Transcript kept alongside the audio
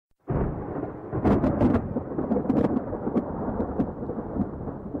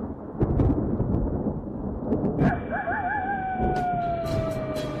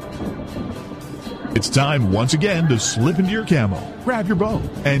It's time once again to slip into your camo, grab your bow,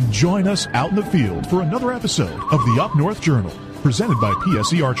 and join us out in the field for another episode of the Up North Journal, presented by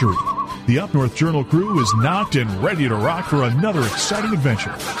PSE Archery. The Up North Journal crew is knocked and ready to rock for another exciting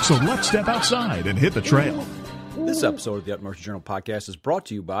adventure. So let's step outside and hit the trail. This episode of the Up North Journal podcast is brought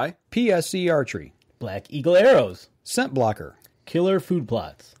to you by PSE Archery, Black Eagle Arrows, Scent Blocker, Killer Food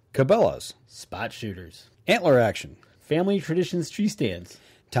Plots, Cabela's, Spot Shooters, Antler Action, Family Traditions Tree Stands,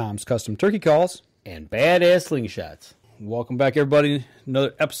 Tom's Custom Turkey Calls, and Badass Slingshots. Welcome back, everybody.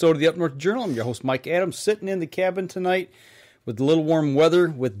 Another episode of the Up North Journal. I'm your host, Mike Adams, sitting in the cabin tonight with a little warm weather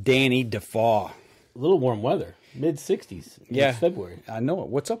with Danny DeFaw. A little warm weather, mid-60s. Yeah, it's February. I know it.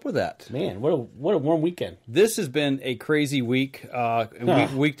 What's up with that? Man, what a warm weekend. This has been a crazy week,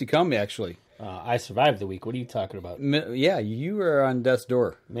 week to come, actually. I survived the week. What are you talking about? Yeah, you were on death's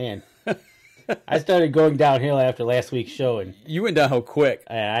door. Man, I started going downhill after last week's show, and you went downhill quick.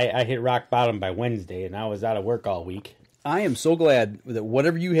 I hit rock bottom by Wednesday, and I was out of work all week. I am so glad that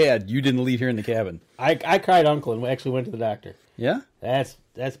whatever you had, you didn't leave here in the cabin. I cried uncle and actually went to the doctor. Yeah? That's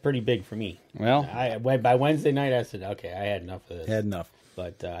pretty big for me. Well, by Wednesday night, I said, okay, I had enough of this. Had enough.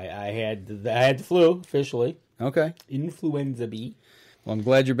 But I had the flu, officially. Okay. Influenza B. Well, I'm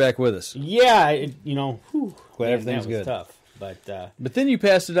glad you're back with us. Yeah, glad everything's good. Tough, but then you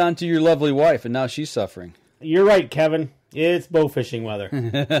passed it on to your lovely wife, and now she's suffering. You're right, Kevin. It's bow fishing weather.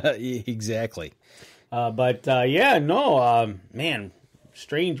 Exactly. Man,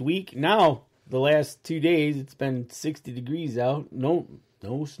 strange week. Now, the last 2 days, it's been 60 degrees out. No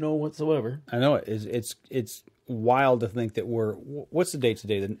snow whatsoever. I know it. It's wild to think that what's the date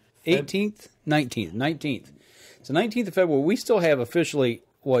today? The 18th? 19th. It's the 19th of February. We still have officially,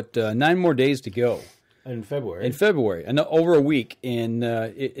 9 more days to go. In February. And over a week. And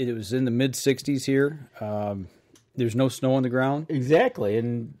it was in the mid-60s here. There's no snow on the ground. Exactly.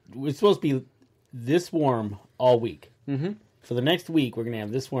 And it's supposed to be this warm all week. Mm-hmm. For the next week, we're going to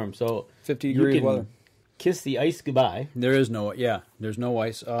have this warm. So 50 degrees weather. Kiss the ice goodbye. There's no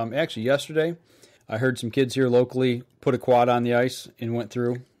ice. Actually, yesterday, I heard some kids here locally put a quad on the ice and went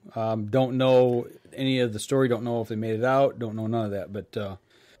through. Don't know any of the story. Don't know if they made it out. Don't know none of that. But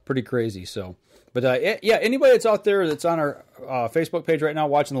pretty crazy. So, but anybody that's out there that's on our Facebook page right now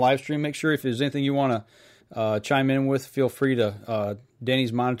watching the live stream, make sure if there's anything you want to chime in with, feel free to.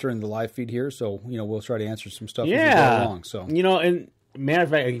 Danny's monitoring the live feed here, so we'll try to answer some stuff as we go along. So and matter of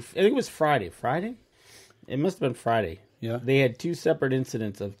fact, I think it was Friday. Friday? It must have been Friday. Yeah. They had two separate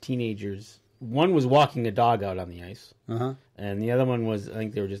incidents of teenagers. One was walking a dog out on the ice, and the other one was, I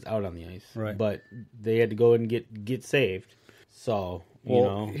think they were just out on the ice. Right. But they had to go and get saved. So,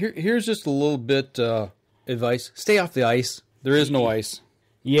 here's just a little bit advice: stay off the ice. There is no ice.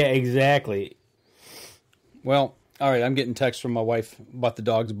 Yeah, exactly. Well, all right. I'm getting texts from my wife about the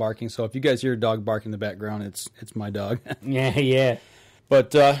dogs barking. So if you guys hear a dog barking in the background, it's my dog. Yeah.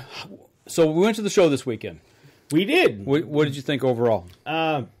 But so we went to the show this weekend. We did. What did you think overall?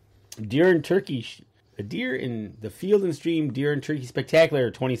 Deer and Turkey, a Deer in the Field and Stream Deer and Turkey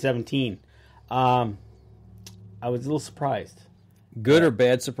Spectacular 2017. I was a little surprised. Good or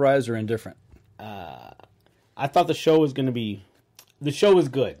bad surprise or indifferent? I thought the show was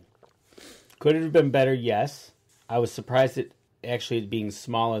good. Could it have been better? Yes. I was surprised at actually being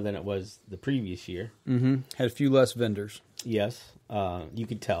smaller than it was the previous year. Mm-hmm. Had a few less vendors. Yes. You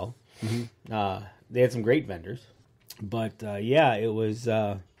could tell. Mm-hmm. They had some great vendors. But,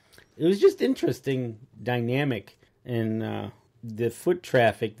 it was just interesting dynamic, and the foot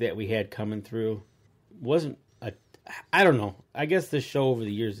traffic that we had coming through wasn't I don't know. I guess this show over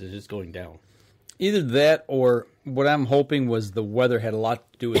the years is just going down. Either that or what I'm hoping was the weather had a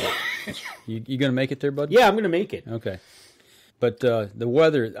lot to do with it. You going to make it there, bud? Yeah, I'm going to make it. Okay. But the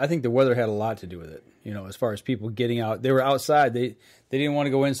weather, I think the weather had a lot to do with it. As far as people getting out. They were outside. They didn't want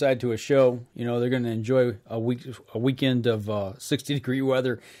to go inside to a show. They're going to enjoy a weekend of 60-degree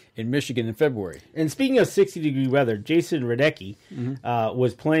weather in Michigan in February. And speaking of 60-degree weather, Jason Radecki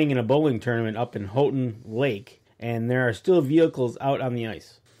was playing in a bowling tournament up in Houghton Lake, and there are still vehicles out on the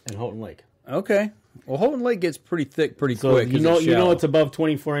ice in Houghton Lake. Okay. Well, Houghton Lake gets pretty thick pretty quick. You know it's above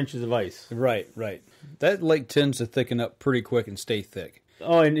 24 inches of ice. Right. That lake tends to thicken up pretty quick and stay thick.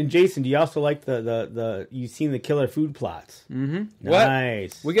 Oh, and Jason, do you also like the you've seen the killer food plots? Mm-hmm.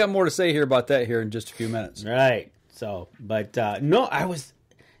 Nice. What? We got more to say here about that here in just a few minutes. Right. So, but no, I was,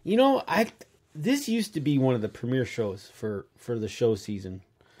 this used to be one of the premier shows for the show season.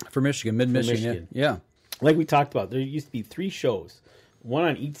 For Michigan, mid-Michigan. Yeah. Like we talked about, there used to be 3 shows, one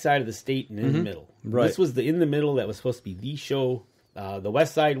on each side of the state and in the middle. Right. This was the in the middle that was supposed to be the show. The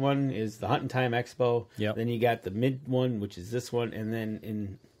west side one is the Hunting Time Expo. Yep. Then you got the mid one, which is this one, and then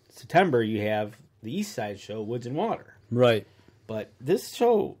in September you have the East Side show, Woods and Water. Right. But this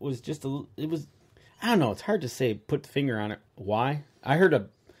show was just I don't know, it's hard to say, put the finger on it. Why? I heard a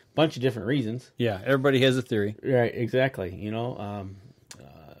bunch of different reasons. Yeah, everybody has a theory. Right, exactly.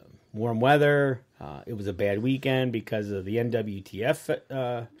 Warm weather. It was a bad weekend because of the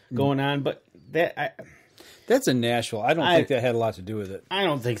NWTF going on. But that's in Nashville. I don't think that had a lot to do with it. I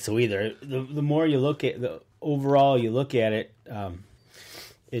don't think so either. The more you look at it,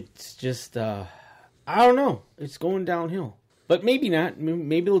 it's just I don't know. It's going downhill. But maybe not.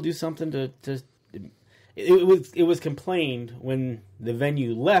 Maybe they'll do something to. It was complained when the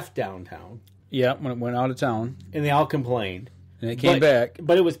venue left downtown. Yeah, when it went out of town, and they all complained. And it came back.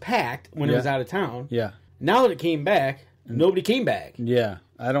 But it was packed when it was out of town. Yeah. Now that it came back, nobody came back. Yeah.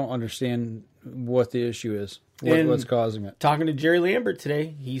 I don't understand what the issue is. What's causing it. Talking to Jerry Lambert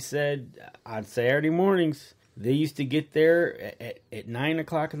today, he said on Saturday mornings, they used to get there at 9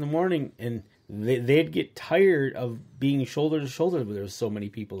 o'clock in the morning, and they'd get tired of being shoulder to shoulder when there was so many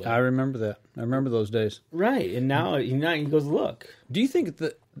people there. I remember that. I remember those days. Right. And now he goes, look. Do you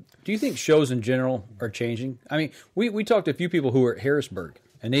think shows in general are changing? I mean, we talked to a few people who were at Harrisburg,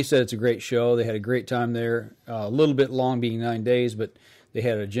 and they said it's a great show. They had a great time there. A little bit long, being 9 days, but they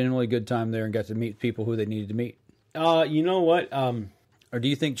had a genuinely good time there and got to meet people who they needed to meet. You know what? Or do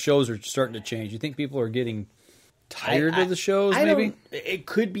you think shows are starting to change? Do you think people are getting tired of the shows, maybe? It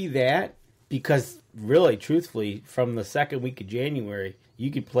could be that, because really, truthfully, from the second week of January,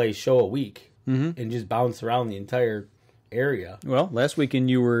 you could play a show a week and just bounce around the entire area. Well, last weekend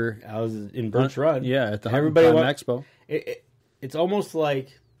I was in Birch Run. Yeah, at the Expo. It's almost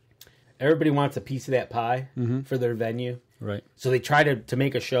like everybody wants a piece of that pie for their venue. Right. So they try to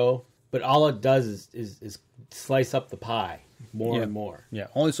make a show, but all it does is slice up the pie more and more. Yeah,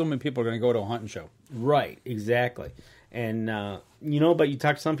 only so many people are going to go to a hunting show. Right, exactly. And, but you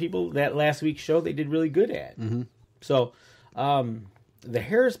talk to some people, that last week's show they did really good at. Mm-hmm. So the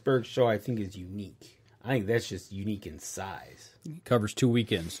Harrisburg show, I think, is unique. I think that's just unique in size. It covers 2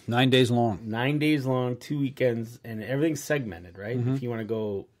 weekends, 9 days long. 9 days long, 2 weekends, and everything's segmented, right? Mm-hmm. If you want to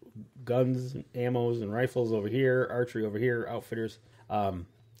go guns, ammos, and rifles over here, archery over here, outfitters. Kind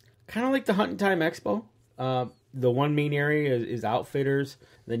of like the Hunting Time Expo. The one main area is outfitters.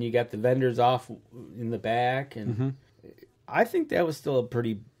 Then you got the vendors off in the back. And I think that was still a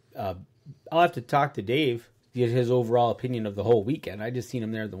pretty... I'll have to talk to Dave to get his overall opinion of the whole weekend. I just seen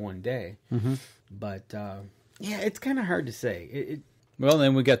him there the one day. Mm-hmm. But, it's kind of hard to say. Well,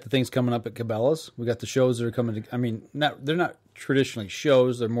 then we got the things coming up at Cabela's. We got the shows that are coming to... I mean, they're not traditionally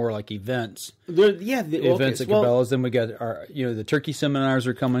shows. They're more like events. Events at Cabela's. Then we got our... the turkey seminars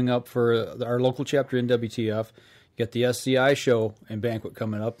are coming up for our local chapter in WTF. You got the SCI show and banquet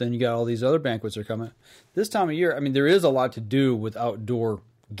coming up. Then you got all these other banquets that are coming. This time of year, I mean, there is a lot to do with outdoor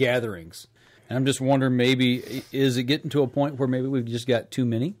gatherings. And I'm just wondering, maybe, is it getting to a point where maybe we've just got too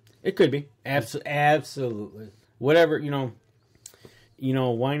many? It could be. Absolutely. Whatever,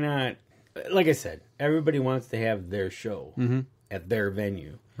 why not? Like I said, everybody wants to have their show at their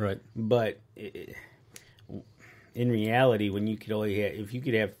venue. Right. But in reality, when you could if you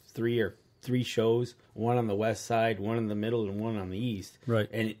could have three shows, one on the west side, one in the middle, and one on the east. Right.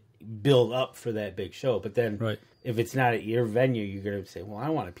 And build up for that big show. But then if it's not at your venue, you're going to say, well, I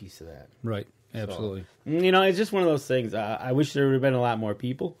want a piece of that. Right. Absolutely. So, it's just one of those things. I wish there would have been a lot more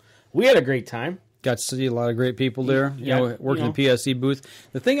people. We had a great time. Got to see a lot of great people there. Working the PSC booth.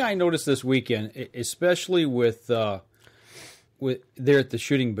 The thing I noticed this weekend, especially with there at the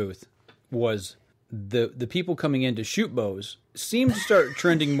shooting booth, was the people coming in to shoot bows seemed to start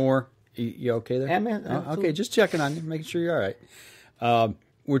trending more. You okay there? Yeah, man. Okay, just checking on you, making sure you're all right.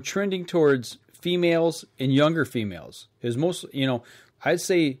 We're trending towards females and younger females. It was most, I'd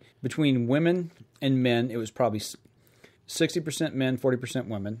say between women and men, it was probably 60% men, 40%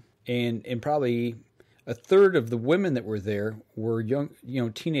 women. And probably a third of the women that were there were young,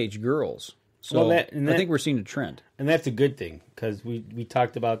 teenage girls. So I think we're seeing a trend. And that's a good thing, because we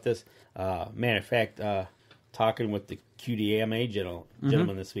talked about this. Matter of fact, talking with the QDMA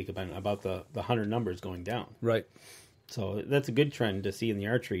gentleman this week about the 100 numbers going down. Right. So that's a good trend to see in the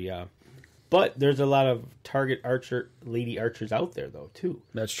archery. But there's a lot of target lady archers out there, though, too.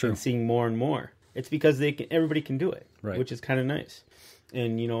 That's true. And seeing more and more. It's because everybody can do it, right, which is kind of nice.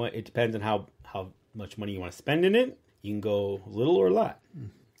 And, it depends on how much money you want to spend in it. You can go little or a lot.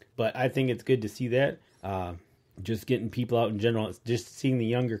 But I think it's good to see that. Just getting people out in general. Just seeing the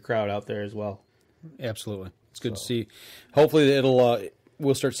younger crowd out there as well. Absolutely. It's good to see. Hopefully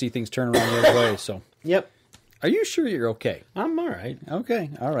we'll start to see things turn around the other way. So. Yep. Are you sure you're okay? I'm all right. Okay.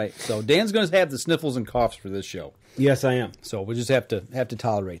 All right. So Dan's going to have the sniffles and coughs for this show. Yes, I am. So we'll just have to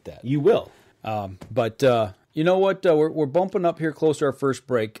tolerate that. You will. But you know what? We're bumping up here close to our first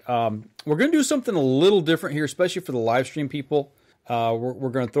break. We're going to do something a little different here, especially for the live stream people. We're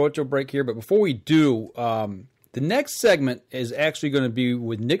going to throw it to a break here. But before we do, the next segment is actually going to be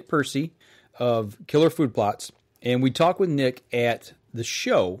with Nick Percy of Killer Food Plots. And we talked with Nick at the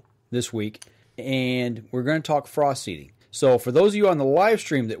show this week, and we're going to talk frost seeding. So for those of you on the live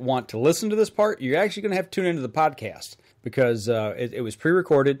stream that want to listen to this part, you're actually going to have to tune into the podcast because it was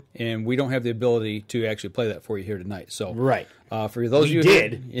pre-recorded, and we don't have the ability to actually play that for you here tonight. So right. For those of you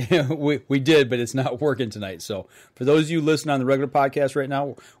we did, but it's not working tonight. So for those of you listening on the regular podcast right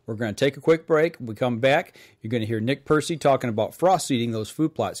now, we're going to take a quick break. When we come back, you're going to hear Nick Percy talking about frost seeding those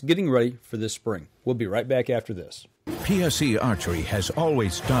food plots, getting ready for this spring. We'll be right back after this. PSE Archery has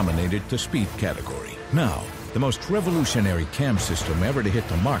always dominated the speed category. Now, the most revolutionary cam system ever to hit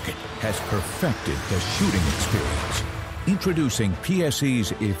the market has perfected the shooting experience. Introducing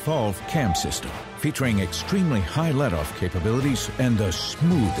PSE's Evolve Cam System, featuring extremely high let-off capabilities and the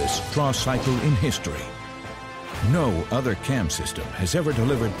smoothest draw cycle in history. No other cam system has ever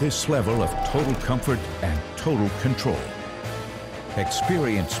delivered this level of total comfort and total control.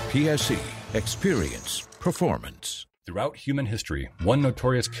 Experience PSE. Experience performance. Throughout human history, one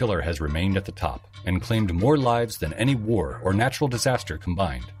notorious killer has remained at the top and claimed more lives than any war or natural disaster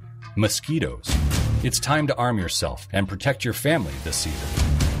combined. Mosquitoes. It's time to arm yourself and protect your family this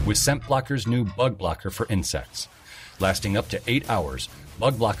season with Scent Blocker's new Bug Blocker for insects. Lasting up to 8 hours,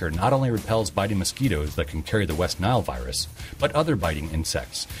 Bug Blocker not only repels biting mosquitoes that can carry the West Nile virus, but other biting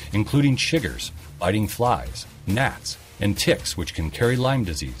insects, including chiggers, biting flies, gnats, and ticks which can carry Lyme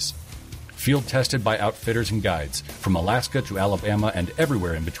disease. Field tested by outfitters and guides from Alaska to Alabama and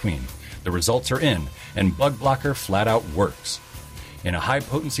everywhere in between. The results are in, and Bug Blocker flat out works. In a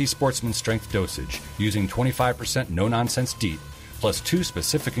high-potency sportsman strength dosage, using 25% no-nonsense DEET, plus 2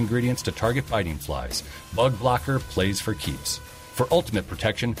 specific ingredients to target biting flies, Bug Blocker plays for keeps. For ultimate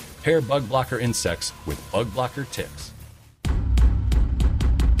protection, pair Bug Blocker insects with Bug Blocker ticks.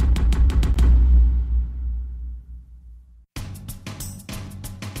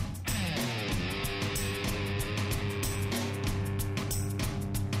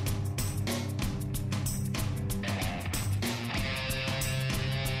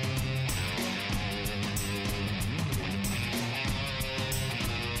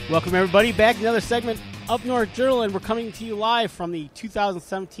 Welcome, everybody, back to another segment Up North Journal, and we're coming to you live from the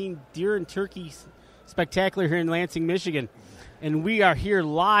 2017 Deer and Turkey Spectacular here in Lansing, Michigan. And we are here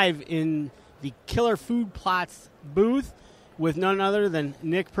live in the Killer Food Plots booth with none other than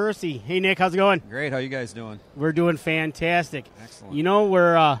Nick Percy. Hey, Nick, how's it going? Great. How you guys doing? We're doing fantastic. Excellent. You know,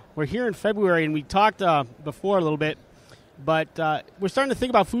 we're here in February, and we talked before a little bit, but we're starting to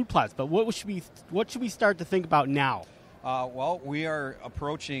think about food plots. But what should we start to think about now? Well, we are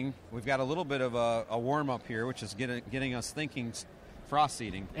approaching. We've got a little bit of a warm-up here, which is getting us thinking frost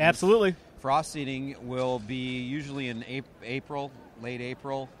seeding. Absolutely. Frost seeding will be usually in April, late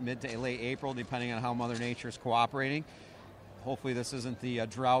April, mid to late April, depending on how Mother Nature is cooperating. Hopefully this isn't the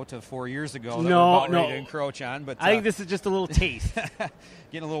drought of 4 years ago that we're about ready to encroach on. But I think this is just a little taste.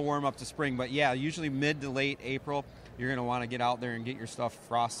 Getting a little warm up to spring. But, yeah, usually mid to late April, you're going to want to get out there and get your stuff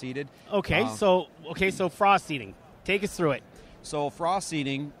frost seeded. Okay, so frost seeding. Take us through it. So frost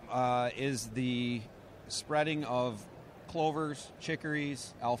seeding is the spreading of clovers,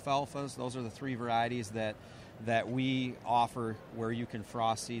 chickories, alfalfas. Those are the 3 varieties that we offer where you can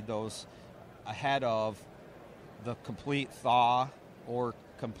frost seed those ahead of the complete thaw or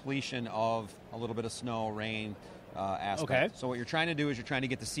completion of a little bit of snow, rain aspect. Okay. So what you're trying to do is you're trying to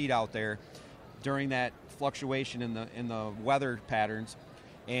get the seed out there during that fluctuation in the weather patterns,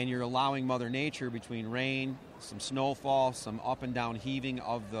 and you're allowing Mother Nature between rain, some snowfall, some up and down heaving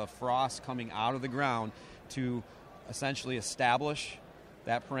of the frost coming out of the ground to essentially establish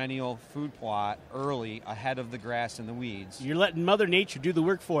that perennial food plot early ahead of the grass and the weeds. You're letting Mother Nature do the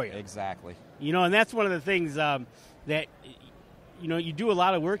work for you. Exactly. You know, and that's one of the things that, you know, you do a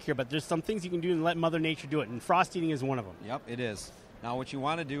lot of work here, but there's some things you can do and let Mother Nature do it, and frost seeding is one of them. Yep, it is. Now, what you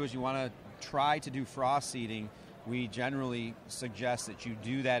want to do is you want to try to do frost seeding. We generally suggest that you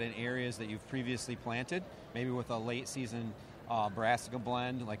do that in areas that you've previously planted, maybe with a late season brassica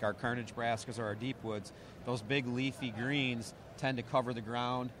blend, like our Carnage brassicas or our deep woods. Those big leafy greens tend to cover the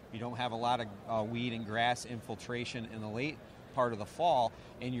ground. You don't have a lot of weed and grass infiltration in the late part of the fall,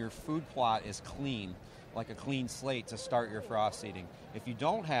 and your food plot is clean, like a clean slate to start your frost seeding. If you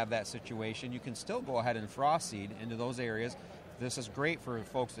don't have that situation, you can still go ahead and frost seed into those areas. This is great for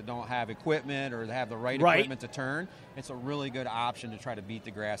folks that don't have equipment or that have the right equipment to turn. It's a really good option to try to beat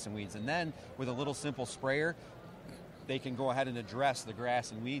the grass and weeds. And then with a little simple sprayer, they can go ahead and address the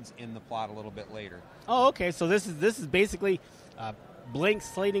grass and weeds in the plot a little bit later. Oh, okay. So this is basically blank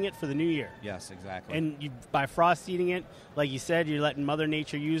slating it for the new year. Yes, exactly. And by frost seeding it, like you said, you're letting Mother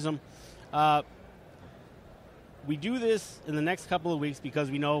Nature use them. We do this in the next couple of weeks because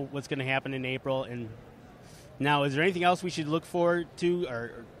we know what's going to happen in April. And now, is there anything else we should look forward to?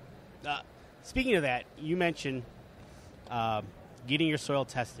 Or speaking of that, you mentioned getting your soil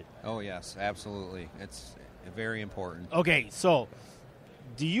tested. Oh, yes, absolutely. It's very important. Okay, so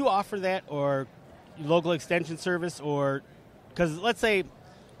do you offer that or local extension service? Or because let's say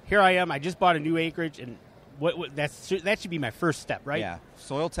here I am, I just bought a new acreage, and that should be my first step, right? Yeah,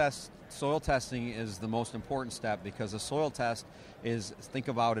 soil testing is the most important step, because a soil test is, think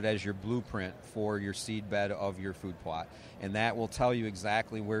about it as your blueprint for your seed bed of your food plot, and that will tell you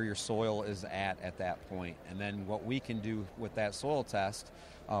exactly where your soil is at that point. And then what we can do with that soil test,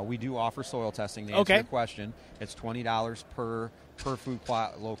 we do offer soil testing. To answer your question, it's $20 per food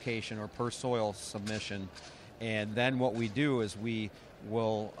plot location or per soil submission. And then what we do is we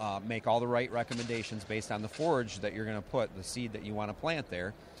will make all the right recommendations based on the forage that you're going to put, the seed that you want to plant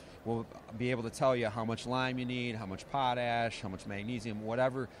there. We'll be able to tell you how much lime you need, how much potash, how much magnesium,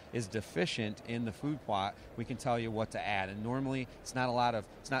 whatever is deficient in the food plot, we can tell you what to add. And normally it's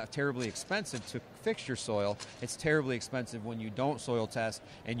not terribly expensive to fix your soil. It's terribly expensive when you don't soil test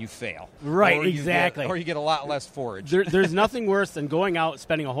and you fail. Right, exactly. Or you get a lot less forage. There's nothing worse than going out,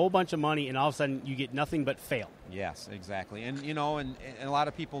 spending a whole bunch of money, and all of a sudden you get nothing but fail. Yes, exactly. And and a lot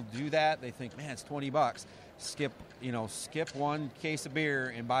of people do that. They think, man, it's $20. Skip one case of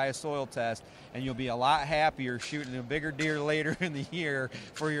beer and buy a soil test, and you'll be a lot happier shooting a bigger deer later in the year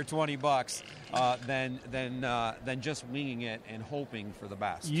for your $20 than just winging it and hoping for the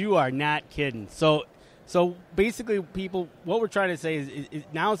best. You are not kidding. So basically, people, what we're trying to say is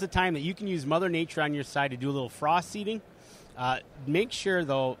now is the time that you can use Mother Nature on your side to do a little frost seeding. Make sure,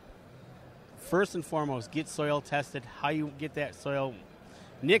 though, first and foremost, get soil tested. How you get that soil,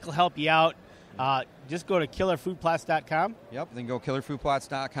 Nick will help you out. Just go to killerfoodplots.com. Yep, they can go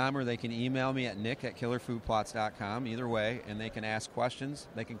killerfoodplots.com, or they can email me at nick@killerfoodplots.com, either way, and they can ask questions.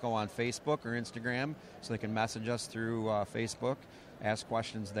 They can go on Facebook or Instagram, so they can message us through Facebook, ask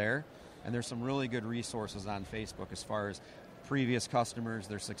questions there. And there's some really good resources on Facebook as far as previous customers,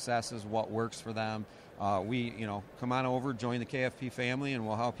 their successes, what works for them. Come on over, join the KFP family, and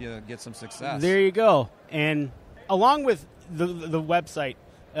we'll help you get some success. There you go. And along with the website,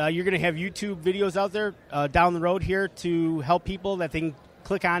 you're going to have YouTube videos out there down the road here to help people that they can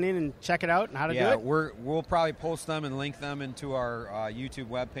click on in and check it out and how to do it? We'll probably post them and link them into our YouTube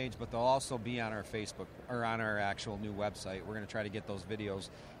webpage, but they'll also be on our Facebook or on our actual new website. We're going to try to get those videos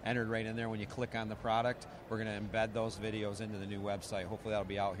entered right in there. When you click on the product, we're going to embed those videos into the new website. Hopefully that'll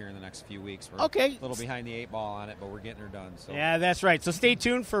be out here in the next few weeks. We're a little behind the 8 ball on it, but we're getting her done. So. Yeah, that's right. So stay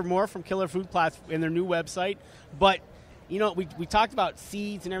tuned for more from Killer Food Plots and their new website. But we talked about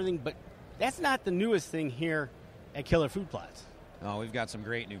seeds and everything, but that's not the newest thing here at Killer Food Plots. No, we've got some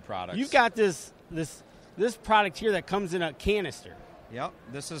great new products. You've got this product here that comes in a canister. Yep,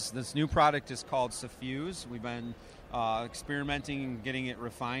 this new product is called Sufuze. We've been experimenting and getting it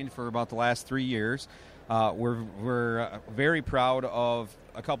refined for about the last 3 years. We're very proud of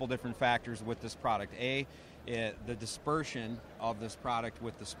a couple different factors with this product. The dispersion of this product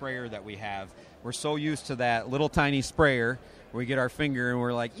with the sprayer that we have. We're so used to that little tiny sprayer where we get our finger and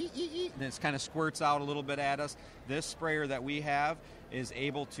we're like, and it kind of squirts out a little bit at us. This sprayer that we have is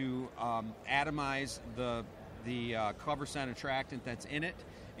able to atomize the cover scent attractant that's in it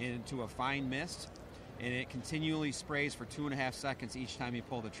into a fine mist, and it continually sprays for 2.5 seconds each time you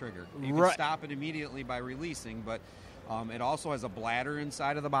pull the trigger. You can stop it immediately by releasing, but it also has a bladder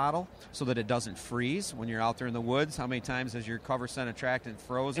inside of the bottle so that it doesn't freeze when you're out there in the woods. How many times has your cover scent attractant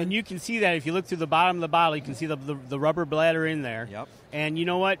frozen? And you can see that if you look through the bottom of the bottle, you can see the rubber bladder in there. Yep. And you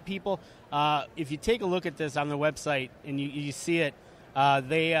know what, people? If you take a look at this on the website and you see it,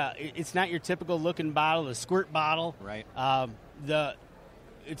 it's not your typical looking bottle, the squirt bottle. Right.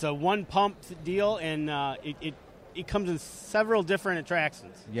 It's a one pump deal, and it comes in several different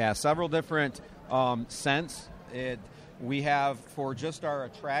attractions. Yeah, several different scents. We have, for just our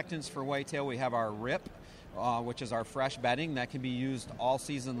attractants for whitetail, we have our RIP, which is our fresh bedding that can be used all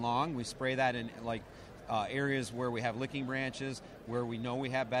season long. We spray that in areas where we have licking branches, where we know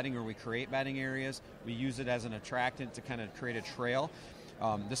we have bedding or we create bedding areas. We use it as an attractant to kind of create a trail.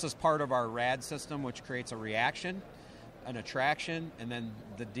 This is part of our RAD system, which creates a reaction, an attraction, and then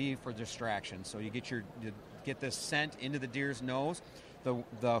the D for distraction. So you get this scent into the deer's nose.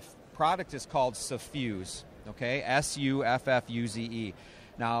 The product is called Sufuze. Okay, Suffuze.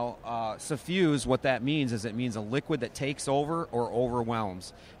 Now, Sufuze, what that means is it means a liquid that takes over or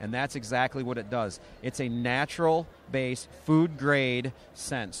overwhelms, and that's exactly what it does. It's a natural-based, food-grade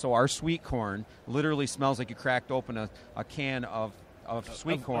scent. So our sweet corn literally smells like you cracked open a can of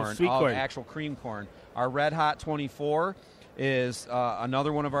sweet corn, actual cream corn. Our Red Hot 24 is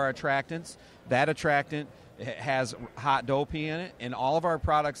another one of our attractants. That attractant has hot dough pea in it, and all of our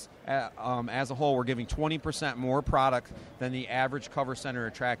products as a whole, we're giving 20% more product than the average cover center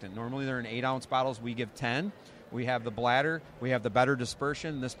attractant. Normally they're in 8-ounce bottles. We give 10. We have the bladder. We have the better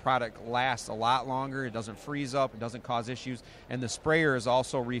dispersion. This product lasts a lot longer. It doesn't freeze up. It doesn't cause issues. And the sprayer is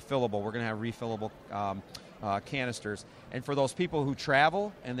also refillable. We're going to have refillable canisters. And for those people who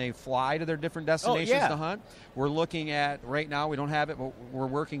travel and they fly to their different destinations to hunt, we're looking at, right now we don't have it, but we're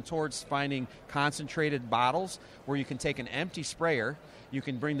working towards finding concentrated bottles where you can take an empty sprayer, you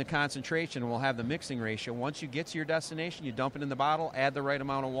can bring the concentration, and we'll have the mixing ratio. Once you get to your destination, you dump it in the bottle, add the right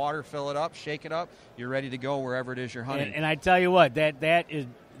amount of water, fill it up, shake it up, you're ready to go wherever it is you're hunting. And I tell you what, that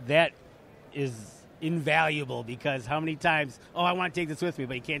is invaluable, because how many times, I want to take this with me,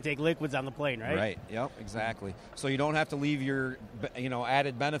 but you can't take liquids on the plane, right? Right, yep, exactly. So you don't have to leave your,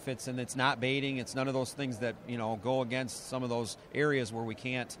 added benefits, and it's not baiting, it's none of those things that, go against some of those areas where we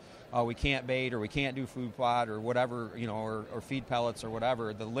can't bait, or we can't do food plot, or whatever, or feed pellets or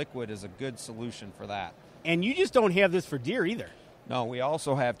whatever. The liquid is a good solution for that. And you just don't have this for deer either. No, we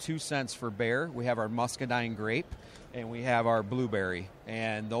also have 2 scents for bear. We have our muscadine grape, and we have our blueberry,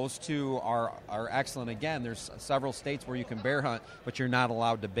 and those two are excellent. Again, there's several states where you can bear hunt, but you're not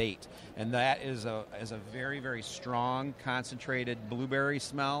allowed to bait, and that is a very, very strong concentrated blueberry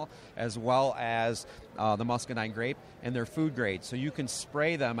smell, as well as the muscadine grape, and they're food grade, so you can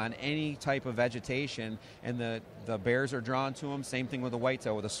spray them on any type of vegetation, and the bears are drawn to them. Same thing with the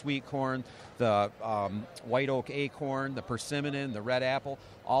whitetail, with the sweet corn, the white oak acorn, the persimmon, the red apple.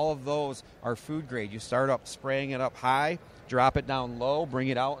 All of those are food grade. You start up spraying it up high, drop it down low, bring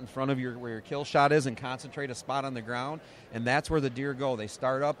it out in front of where your kill shot is, and concentrate a spot on the ground, and that's where the deer go. They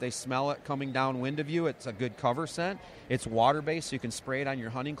start up, they smell it coming downwind of you. It's a good cover scent. It's water-based, so you can spray it on your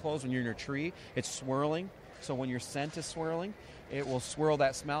hunting clothes when you're in your tree. It's swirling, so when your scent is swirling, it will swirl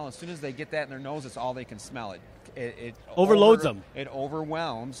that smell. As soon as they get that in their nose, it's all they can smell. It overloads them. It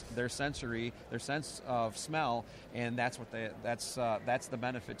overwhelms their sense of smell, and that's the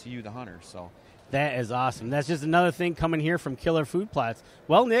benefit to you, the hunter. So that is awesome. That's just another thing coming here from Killer Food Plots.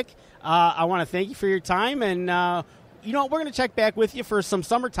 Well, Nick, I want to thank you for your time, and we're going to check back with you for some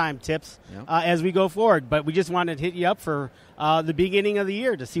summertime tips as we go forward. But we just wanted to hit you up for the beginning of the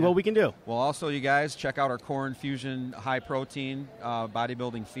year to see what we can do. Well, also, you guys, check out our Coreinfusion high-protein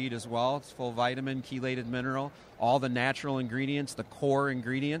bodybuilding feed as well. It's full vitamin, chelated mineral, all the natural ingredients, the core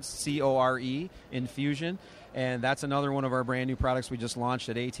ingredients, CORE, infusion. And that's another one of our brand new products we just launched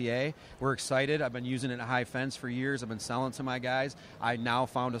at ATA. We're excited. I've been using it in high fence for years. I've been selling to my guys. I now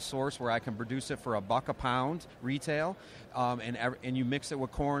found a source where I can produce it for $1 a pound retail. And you mix it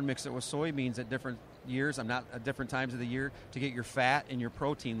with corn, mix it with soybeans at different years. At different times of the year to get your fat and your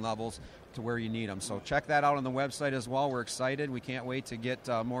protein levels to where you need them. So check that out on the website as well. We're excited. We can't wait to get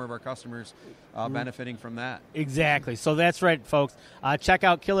more of our customers benefiting from that. Exactly. So that's right, folks. Check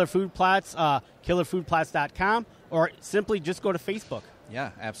out Killer Food Plots, killerfoodplots.com, or simply just go to Facebook.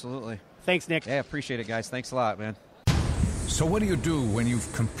 Yeah, absolutely. Thanks, Nick. Yeah, appreciate it, guys. Thanks a lot, man. So what do you do when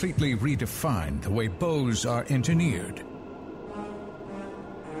you've completely redefined the way bows are engineered?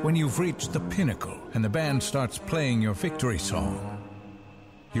 When you've reached the pinnacle and the band starts playing your victory song,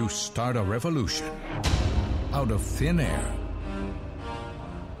 you start a revolution out of thin air.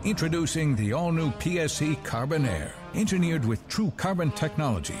 Introducing the all-new PSE Carbon Air, engineered with true carbon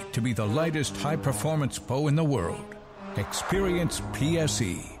technology to be the lightest high-performance bow in the world. Experience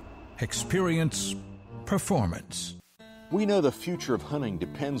PSE. Experience performance. We know the future of hunting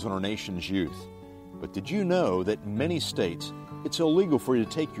depends on our nation's youth. But did you know that in many states, it's illegal for you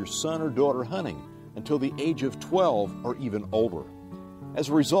to take your son or daughter hunting until the age of 12 or even older? As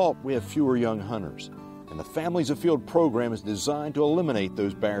a result, we have fewer young hunters, and the Families of Field program is designed to eliminate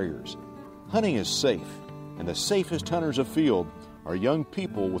those barriers. Hunting is safe, and the safest hunters of field are young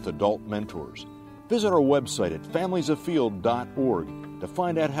people with adult mentors. Visit our website at familiesoffield.org to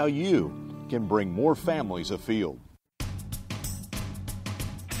find out how you can bring more families afield.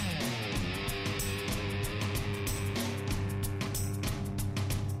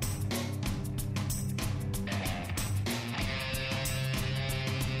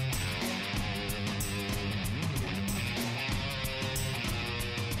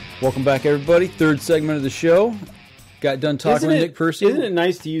 Welcome back, everybody. Third segment of the show. Got done talking with Nick Percy. Isn't it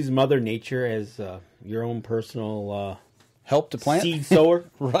nice to use Mother Nature as your own personal help to plant. Seed sower.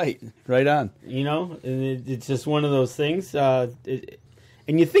 Right on. You know, and it's just one of those things. And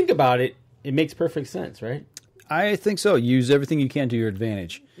you think about it, it makes perfect sense, right? I think so. Use everything you can to your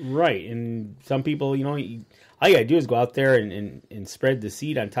advantage. Right. And some people, you know, all you got to do is go out there and spread the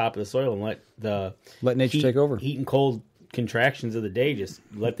seed on top of the soil and let nature take over. Heat and cold contractions of the day, just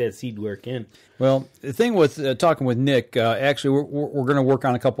let that seed work in. Well, the thing with talking with Nick, actually, we're going to work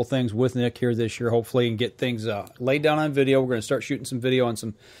on a couple things with Nick here this year, hopefully, and get things laid down on video. We're going to start shooting some video on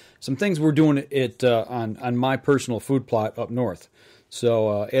some things we're doing on my personal food plot up north.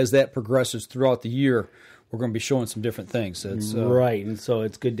 So as that progresses throughout the year, we're going to be showing some different things. Right, and so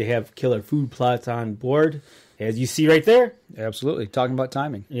it's good to have killer food plots on board, as you see right there. Absolutely. Talking about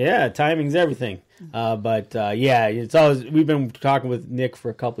timing. Yeah, timing's everything. But it's always, we've been talking with Nick for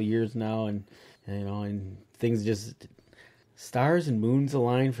a couple years now, and you know, and things just, stars and moons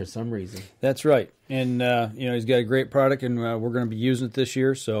align for some reason. That's right. And you know, he's got a great product, and we're going to be using it this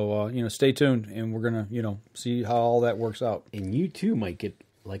year. So you know, stay tuned, and we're going to see how all that works out. And you too might get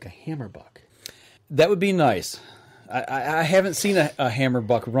like a hammerbuck. That would be nice. I haven't seen a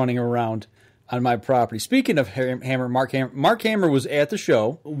hammerbuck running around on my property. Speaking of Mark Hammer was at the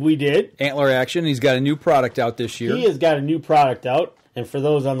show. We did. Antler Action. He's got a new product out this year. He has got a new product out. And for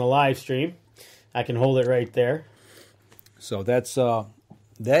those on the live stream, I can hold it right there. So that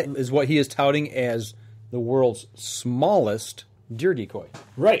is what he is touting as the world's smallest deer decoy.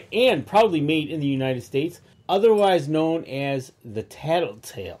 Right, and proudly made in the United States, otherwise known as the Tattle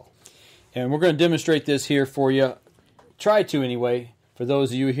Tail. And we're going to demonstrate this here for you. Try to, anyway, for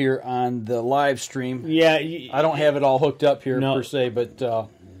those of you here on the live stream. Yeah. I don't have it all hooked up here per se, but...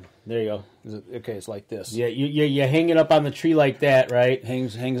 there you go. Okay, it's like this. Yeah, you hang it up on the tree like that, right?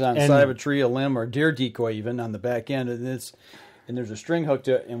 Hangs on the side of a tree, a limb, or a deer decoy even on the back end. And there's a string hooked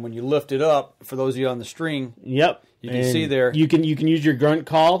to it, and when you lift it up, for those of you on the string... Yep. You can see there. You can use your grunt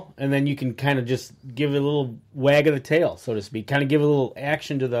call, and then you can kind of just give it a little wag of the tail, so to speak. Kind of give a little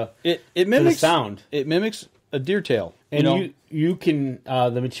action to the mimics the sound. It mimics a deer tail. And you can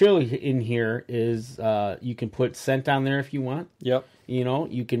the material in here is you can put scent on there if you want. Yep. You know,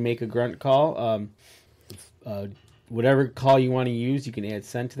 you can make a grunt call. Whatever call you want to use, you can add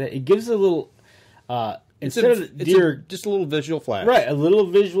scent to that. It gives a little instead of deer, just a little visual flash. Right, a little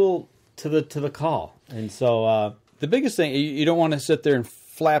visual to the call, and so. The biggest thing, you don't want to sit there and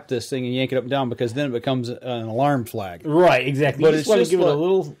flap this thing and yank it up and down, because then it becomes an alarm flag. Right, exactly. But you just want to give it a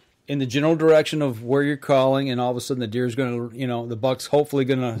little... In the general direction of where you're calling, and all of a sudden the deer's going to, the buck's hopefully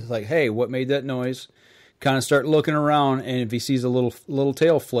going to, like, hey, what made that noise? Kind of start looking around, and if he sees a little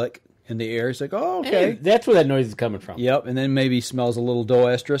tail flick in the air, he's like, oh, okay. Hey, that's where that noise is coming from. Yep, and then maybe he smells a little doe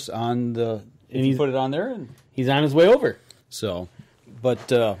estrus on the... And you put it on there. And he's on his way over. So, but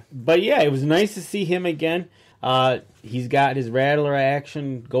yeah, it was nice to see him again. He's got his rattler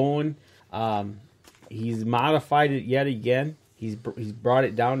action going. He's modified it yet again. He's brought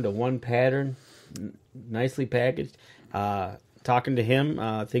it down to one pattern, nicely packaged. Talking to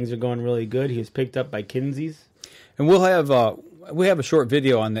him, things are going really good. He was picked up by Kinsey's, and we have a short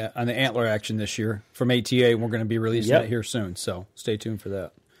video on the Antler Action this year from ATA, and we're going to be releasing it here soon. So stay tuned for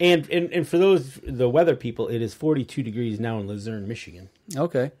that. And for the weather people, it is 42 degrees now in Luzerne, Michigan.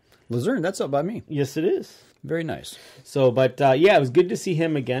 Okay, Luzerne, that's up by me. Yes, it is. Very nice. So, but it was good to see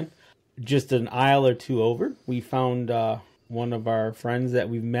him again. Just an aisle or two over, we found one of our friends that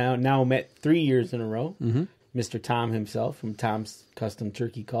we've now met 3 years in a row, Mr. Tom himself from Tom's Custom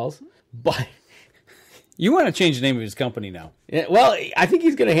Turkey Calls. But you want to change the name of his company now? Well, I think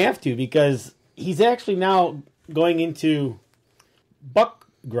he's going to have to, because he's actually now going into buck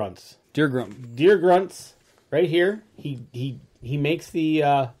grunts, deer grunts. Right here, he makes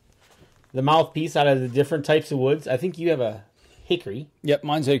the mouthpiece out of the different types of woods. I think you have a hickory. Yep,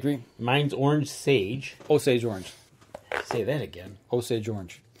 mine's hickory. Mine's orange sage. Osage orange. Say that again. Osage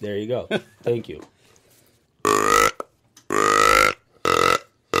orange. There you go. Thank you.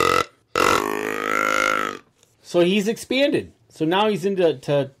 So he's expanded. So now he's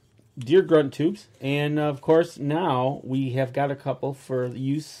into deer grunt tubes. And, of course, now we have got a couple for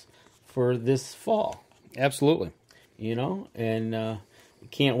use for this fall. Absolutely. And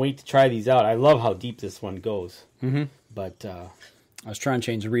can't wait to try these out. I love how deep this one goes. Mm-hmm. But I was trying to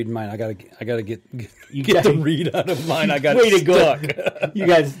change the reed in mine. I gotta get the reed out of mine. I got way it stuck. to go. You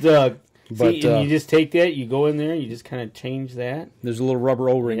guys stuck. But you just take that, you go in there, you just kind of change that. There's a little rubber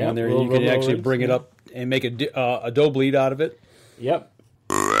O-ring on there, and you can actually bring it up and make a doe bleed out of it. Yep.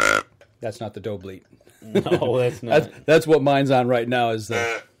 That's not the doe bleed. No, that's not. That's what mine's on right now. Is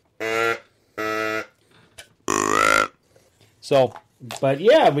the so. But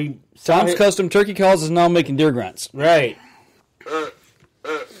yeah, Tom's Custom Turkey Calls is now making deer grunts. Right.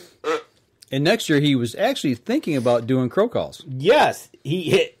 And next year he was actually thinking about doing crow calls. Yes,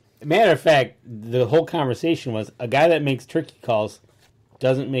 matter of fact, the whole conversation was a guy that makes turkey calls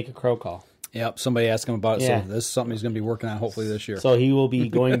doesn't make a crow call. Yep, somebody asked him about it, Yeah. so this is something he's going to be working on hopefully this year. So he will be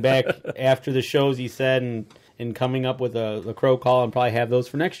going back after the shows, he said, and coming up with the crow call and probably have those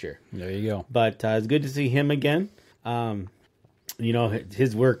for next year. There you go. But it's good to see him again.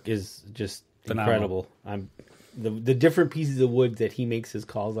 His work is just Phenomenal. incredible. The different pieces of wood that he makes his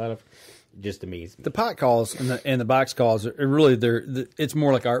calls out of just amaze me. The pot calls and the box calls are really it's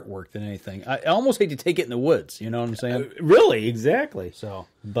more like artwork than anything. I almost hate to take it in the woods. You know what I'm saying? Really, exactly. So,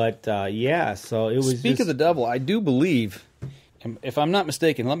 but so it was. Speak of the devil, I do believe, if I'm not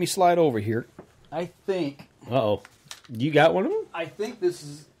mistaken, let me slide over here. I think. Uh-oh. You got one of them? I think this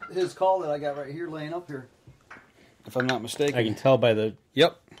is his call that I got right here, laying up here. If I'm not mistaken, I can tell by the.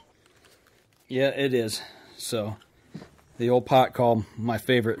 Yep. Yeah, it is. So, the old pot call, my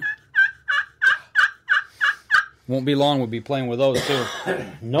favorite. Won't be long. We'll be playing with those too.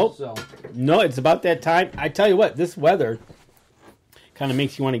 Nope. So. No, it's about that time. I tell you what, this weather kind of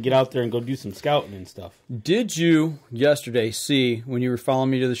makes you want to get out there and go do some scouting and stuff. Did you yesterday see, when you were following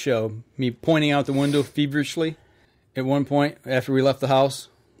me to the show, me pointing out the window feverishly at one point after we left the house?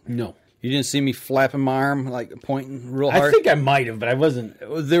 No. You didn't see me flapping my arm, like pointing real hard? I think I might have, but I wasn't.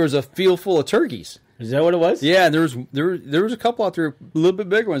 There was a field full of turkeys. Is that what it was? Yeah, there was a couple out there, a little bit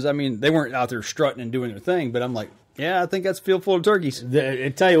bigger ones. I mean, they weren't out there strutting and doing their thing, but I'm like, yeah, I think that's a field full of turkeys. I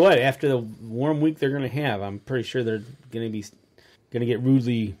tell you what, after the warm week they're going to have, I'm pretty sure they're going to get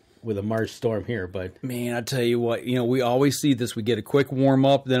rudely with a March storm here. But man, I tell you what, we always see this. We get a quick warm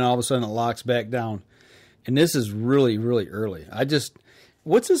up, then all of a sudden it locks back down, and this is really, really early.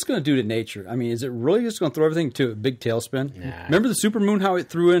 What's this going to do to nature? I mean, is it really just going to throw everything to a big tailspin? Nah. Remember the supermoon, how it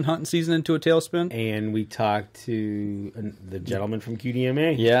threw in hunting season into a tailspin? And we talked to the gentleman from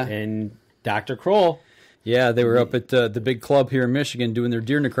QDMA. Yeah. And Dr. Kroll. Yeah, they were up at the big club here in Michigan doing their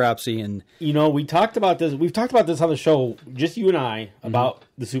deer necropsy. And we talked about this. We've talked about this on the show, just you and I, about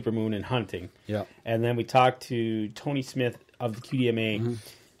the supermoon and hunting. Yeah. And then we talked to Tony Smith of the QDMA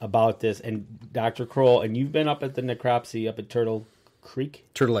about this. And Dr. Kroll, and you've been up at the necropsy up at Turtle Lake.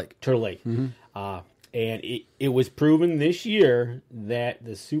 Mm-hmm. And it was proven this year that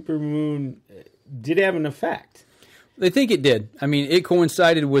the supermoon did have an effect. They think it did. I mean, it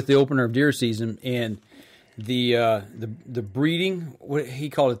coincided with the opener of deer season, and the breeding, what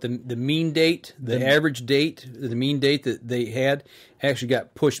he called it, the mean date, the average date, the mean date that they had actually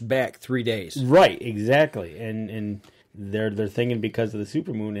got pushed back 3 days. Right, exactly. And they're thinking because of the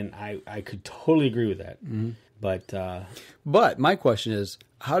supermoon, and I could totally agree with that. Mm-hmm. But my question is,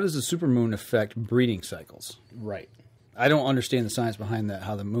 how does the supermoon affect breeding cycles? Right. I don't understand the science behind that,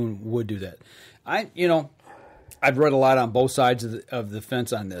 how the moon would do that. I've read a lot on both sides of the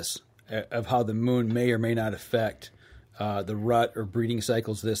fence on this, of how the moon may or may not affect the rut or breeding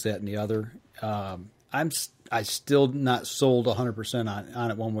cycles, this, that, and the other. I still not sold 100%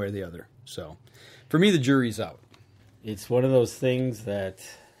 on it one way or the other. So, for me, the jury's out. It's one of those things that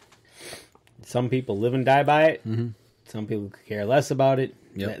some people live and die by it. Mm-hmm. Some people could care less about it.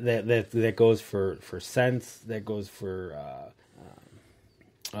 Yep. That goes for sense. That goes for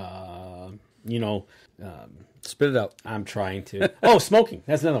spit it out. I'm trying to. Oh, smoking.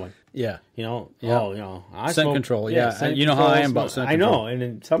 That's another one. Yeah. I scent smoke. control. Yeah, Yeah. scent You know how control, I am about scent I control. know, and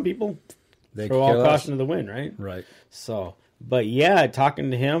then some people They throw could all care less. caution to the wind, right? Right. So, but yeah,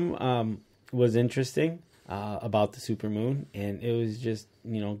 talking to him was interesting about the supermoon, and it was just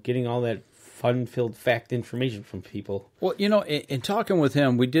getting all that fun-filled fact information from people. Well, in talking with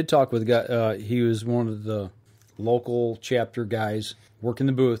him, we did talk with a guy. He was one of the local chapter guys working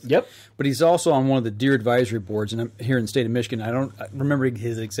the booth. Yep. But he's also on one of the deer advisory boards, and I'm here in the state of Michigan. I don't remember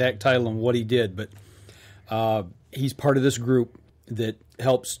his exact title and what he did, but he's part of this group that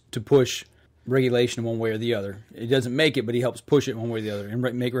helps to push regulation one way or the other. He doesn't make it, but he helps push it one way or the other and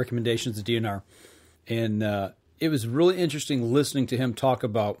make recommendations to DNR. And it was really interesting listening to him talk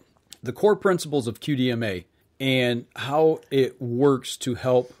about the core principles of QDMA and how it works to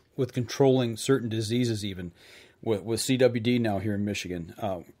help with controlling certain diseases, even with CWD now here in Michigan,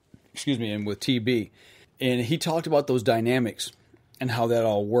 and with TB. And he talked about those dynamics and how that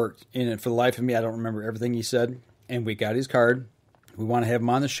all worked. And for the life of me, I don't remember everything he said. And we got his card. We want to have him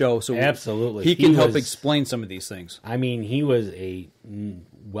on the show, so absolutely he can help explain some of these things. I mean, he was a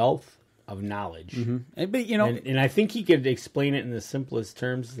wealth of knowledge. Mm-hmm. But, and I think he could explain it in the simplest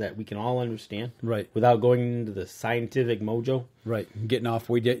terms that we can all understand. Right. Without going into the scientific mojo. Right. Getting off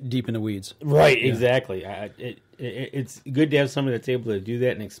way deep in the weeds. Right, yeah. Exactly. It's good to have somebody that's able to do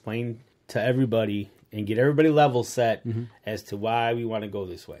that and explain to everybody and get everybody level set as to why we want to go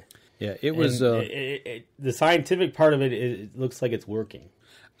this way. Yeah, it was the scientific part of it. It looks like it's working.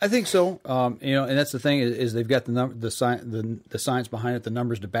 I think so. And that's the thing is they've got the science behind it, the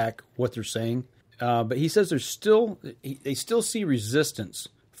numbers to back what they're saying. But he says they still see resistance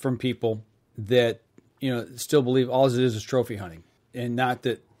from people that still believe all it is trophy hunting, and not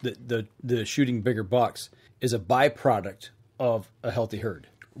that the shooting bigger bucks is a byproduct of a healthy herd.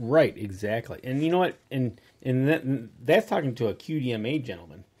 Right, exactly. And you know what? And that's talking to a QDMA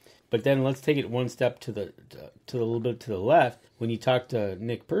gentleman. But then let's take it one step to the little bit to the left when you talk to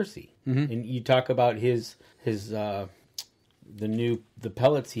Nick Percy and you talk about his the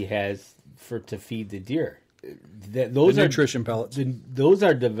pellets he has to feed the deer. Those are nutrition pellets. Those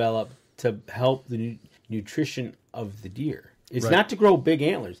are developed to help the nutrition of the deer. It's Right. not to grow big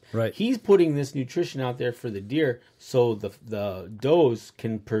antlers. Right. He's putting this nutrition out there for the deer so the does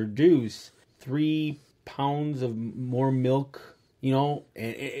can produce 3 pounds of more milk, and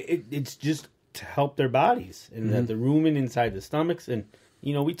it's just to help their bodies and the rumen inside the stomachs. And,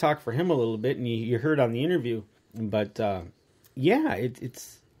 we talked for him a little bit and you heard on the interview, but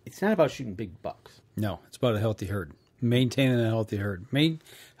it's not about shooting big bucks. No, it's about a healthy herd. Maintaining a healthy herd.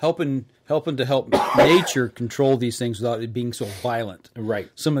 Helping to help nature control these things without it being so violent. Right.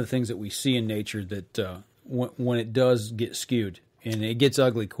 Some of the things that we see in nature that when it does get skewed and it gets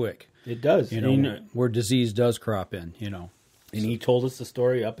ugly quick. It does. Where disease does crop in, And he told us the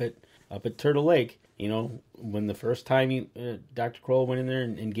story up at Turtle Lake, when the first time Dr. Kroll went in there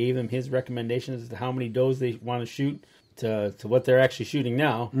and gave them his recommendations as to how many does they want to shoot to what they're actually shooting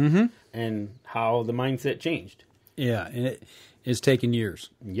now and how the mindset changed. Yeah, and it's taken years.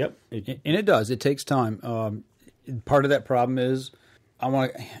 Yep. And it does. It takes time. Part of that problem is, I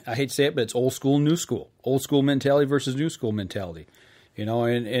hate to say it, but it's old school, new school. Old school mentality versus new school mentality.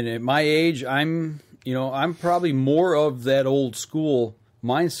 And at my age, I'm probably more of that old school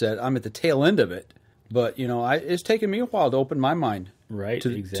mindset. I'm at the tail end of it. But, it's taken me a while to open my mind. Right,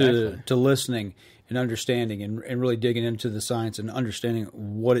 to listening and understanding and really digging into the science and understanding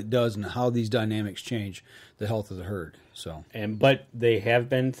what it does and how these dynamics change the health of the herd. So, but they have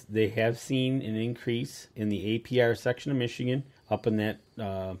seen an increase in the APR section of Michigan up in that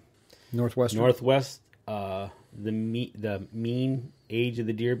northwest. The mean age of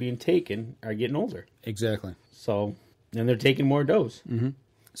the deer being taken are getting older. Exactly. So, and they're taking more does.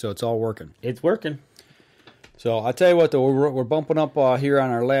 So it's all working. It's working. So I'll tell you what, though, we're bumping up here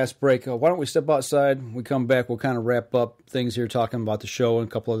on our last break. Why don't we step outside? When we come back, we'll kind of wrap up things here, talking about the show and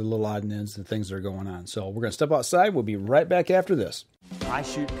a couple of the little odd and ends and things that are going on. So we're going to step outside. We'll be right back after this. I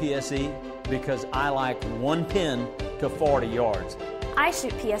shoot PSE because I like one pin to 40 yards. I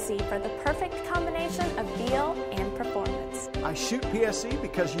shoot PSE for the perfect combination of feel and performance. I shoot PSE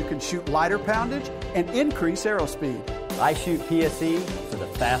because you can shoot lighter poundage and increase arrow speed. I shoot PSE for the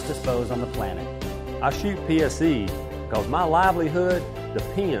fastest bows on the planet. I shoot PSE because my livelihood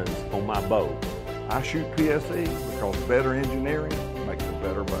depends on my bow. I shoot PSE because better engineering makes a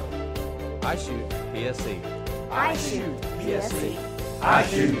better bow. I shoot PSE. I shoot PSE. I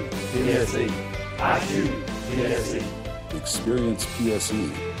shoot PSE. I shoot PSE. Experience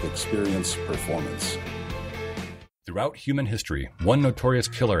PSE. Experience performance. Throughout human history, one notorious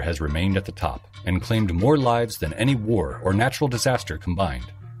killer has remained at the top and claimed more lives than any war or natural disaster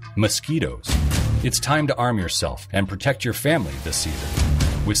combined. Mosquitoes. It's time to arm yourself and protect your family this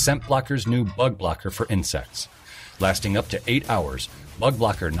season with Scent Blocker's new Bug Blocker for insects. Lasting up to 8 hours, Bug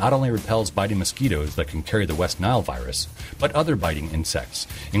Blocker not only repels biting mosquitoes that can carry the West Nile virus, but other biting insects,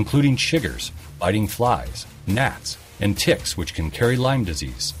 including chiggers, biting flies, gnats, and ticks which can carry Lyme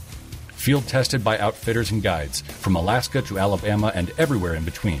disease. Field tested by outfitters and guides from Alaska to Alabama and everywhere in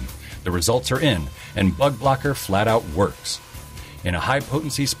between. The results are in, and Bug Blocker flat out works. In a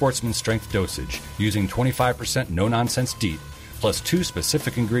high-potency sportsman strength dosage, using 25% no-nonsense DEET, plus 2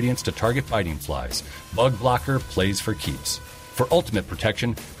 specific ingredients to target biting flies, Bug Blocker plays for keeps. For ultimate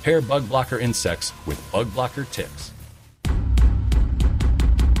protection, pair Bug Blocker insects with Bug Blocker ticks.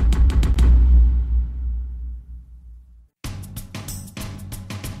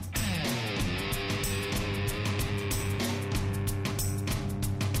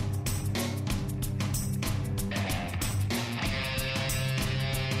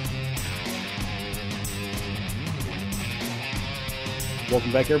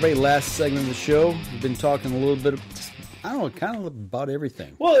 Welcome back, everybody. Last segment of the show. We've been talking a little bit of, kind of about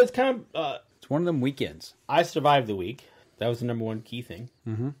everything. Well, it's kind of... it's one of them weekends. I survived the week. That was the number one key thing.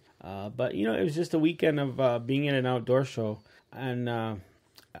 Mm-hmm. But, it was just a weekend of being in an outdoor show. And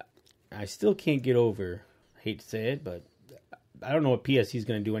I still can't get over, I hate to say it, but I don't know what PSC is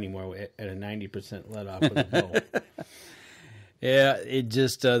going to do anymore at a 90% let off with a bow. Yeah, it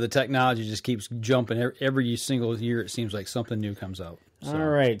just the technology just keeps jumping. Every single year, it seems like something new comes out. So. All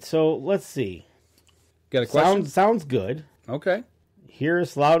right, so let's see. Got a question? Sounds good. Okay. Hear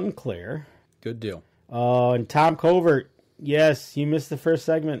us loud and clear. Good deal. And Tom Covert, yes, you missed the first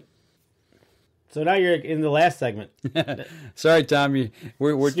segment. So now you're in the last segment. Sorry, Tom.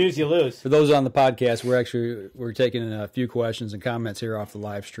 We're snooze, you lose. For those on the podcast, we're taking a few questions and comments here off the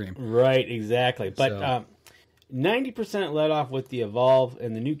live stream. Right, exactly. But 90% let off with the Evolve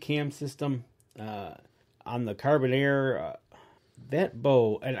and the new cam system on the Carbon Air. That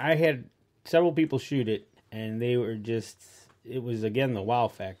bow, and I had several people shoot it, and they were just, it was, again, the wow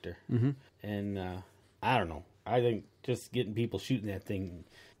factor. Mm-hmm. And I don't know. I think just getting people shooting that thing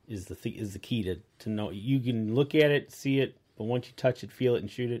is the key to know. You can look at it, see it, but once you touch it, feel it, and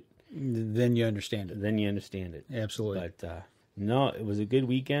shoot it, then you understand it. Absolutely. But no, it was a good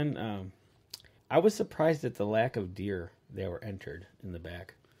weekend. I was surprised at the lack of deer that were entered in the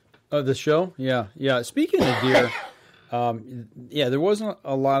back. The show, yeah. Speaking of deer, there wasn't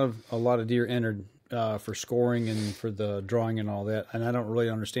a lot of deer entered for scoring and for the drawing and all that. And I don't really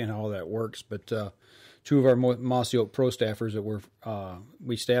understand how all that works, but two of our Mossy Oak pro staffers that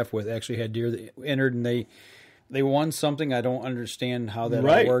we staff with actually had deer that entered, and they won something. I don't understand how that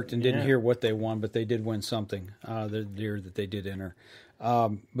all worked and didn't hear what they won, but they did win something. The deer that they did enter,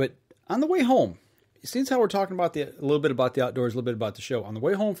 but. On the way home, since how we're talking about a little bit about the outdoors, a little bit about the show. On the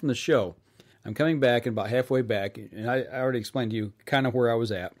way home from the show, I'm coming back, and about halfway back, and I already explained to you kind of where I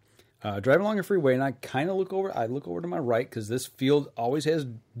was at. Driving along a freeway, and I kind of look over. I look over to my right because this field always has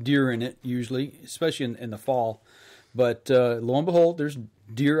deer in it, usually, especially in the fall. But lo and behold, there's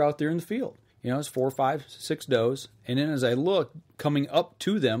deer out there in the field. You know, it's 4, 5, 6 does, and then as I look, coming up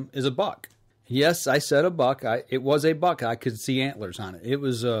to them is a buck. Yes, I said a buck. It was a buck. I could see antlers on it. It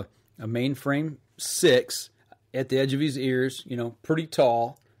was a mainframe 6 at the edge of his ears, pretty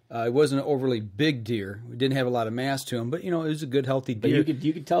tall. It wasn't an overly big deer. We didn't have a lot of mass to him, but, it was a good, healthy deer. But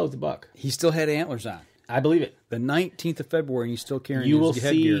you could tell it was a buck. He still had antlers on. I believe it. The 19th of February, and he's still carrying his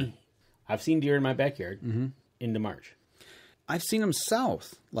headgear. I've seen deer in my backyard into March. I've seen them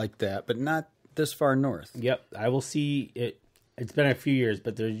south like that, but not this far north. Yep. I will see it. It's been a few years,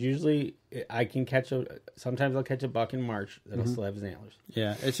 but there's usually, sometimes I'll catch a buck in March that'll still have his antlers.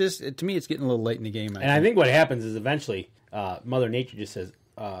 Yeah, it's just, to me, it's getting a little late in the game. I think what happens is eventually Mother Nature just says,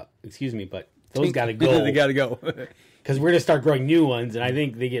 excuse me, but those got to go. They got to go. Because we're going to start growing new ones, and I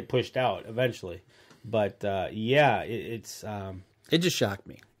think they get pushed out eventually. But, it just shocked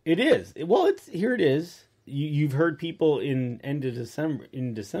me. It is. Well, here it is. You've heard people in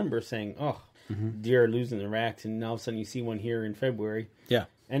December saying, deer are losing their racks, and all of a sudden you see one here in February. Yeah.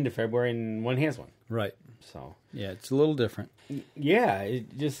 End of February, and one has one. Right. So. Yeah, it's a little different. Yeah,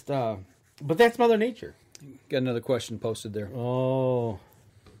 it just, but that's Mother Nature. Got another question posted there. Oh.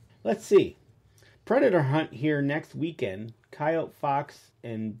 Let's see. Predator hunt here next weekend. Coyote, fox,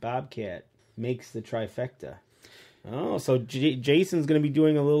 and bobcat makes the trifecta. Oh, so Jason's going to be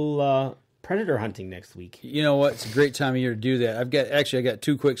doing a little predator hunting next week. You know what? It's a great time of year to do that. I got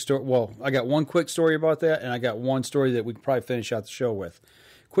 2 quick stories. Well, I got one quick story about that, and I got one story that we could probably finish out the show with.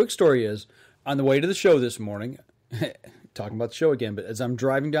 Quick story is, on the way to the show this morning, talking about the show again, but as I'm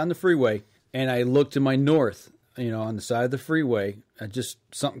driving down the freeway, and I look to my north, on the side of the freeway,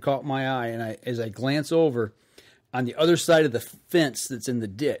 something caught my eye, and as I glance over, on the other side of the fence that's in the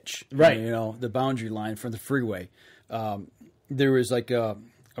ditch, right? The boundary line from the freeway, there was like a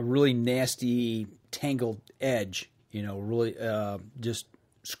really nasty tangled edge, really just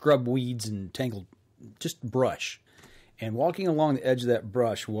scrub weeds and tangled just brush. And walking along the edge of that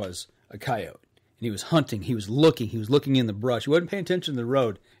brush was a coyote. And he was hunting. He was looking in the brush. He wasn't paying attention to the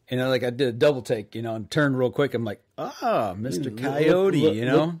road. And I did a double take, and turned real quick. I'm like, Mr.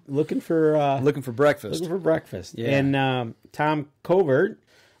 Coyote, looking for breakfast. Looking for breakfast. Yeah. And Tom Covert,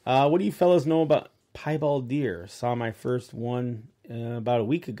 what do you fellas know about piebald deer? Saw my first one about a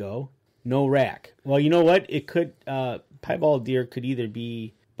week ago. No rack. Well, you know what? It could piebald deer could either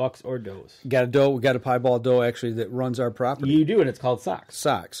be bucks or does. Got a doe. We got a piebald doe actually that runs our property. You do, and it's called Socks.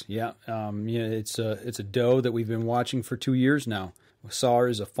 Socks, yeah. It's a doe that we've been watching for 2 years now. We saw her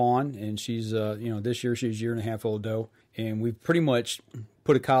as a fawn, and she's this year she's a 1.5-year-old doe, and we've pretty much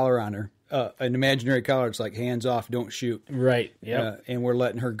put a collar on her, an imaginary collar. It's like hands off, don't shoot. Right. Yeah. And we're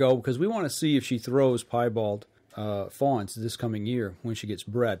letting her go because we want to see if she throws piebald fawns this coming year when she gets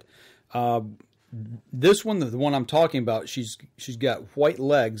bred. This one, the one I'm talking about, she's got white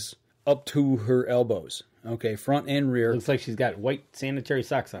legs up to her elbows. Okay, front and rear. Looks like she's got white sanitary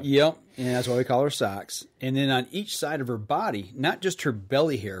socks on. Yep, and that's why we call her socks. And then on each side of her body, not just her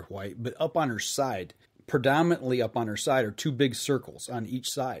belly hair white, but up on her side, predominantly up on her side, are two big circles on each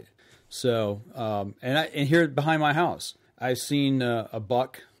side. So, and here behind my house, I've seen a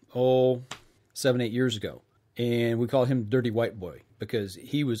buck, 7-8 years ago, and we called him Dirty White Boy because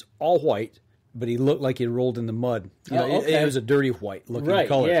he was all white, but he looked like he rolled in the mud. It was a dirty white looking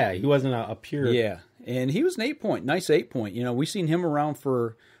color. Yeah, he wasn't a pure. Yeah, and he was an 8-point, nice 8-point. We seen him around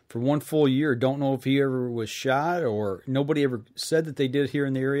for one full year. Don't know if he ever was shot or nobody ever said that they did here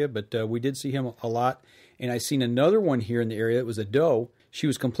in the area, but we did see him a lot. And I seen another one here in the area. It was a doe. She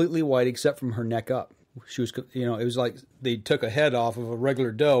was completely white except from her neck up. She was, it was like they took a head off of a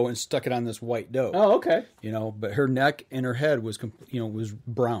regular doe and stuck it on this white doe. Oh, okay. But her neck and her head was, was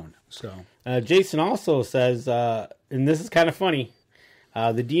brown. So Jason also says, and this is kind of funny.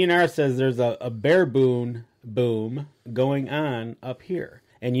 The DNR says there's a bear boom going on up here.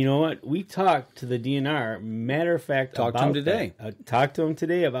 And you know what? We talked to the DNR. Matter of fact, talked to him today. Talked to him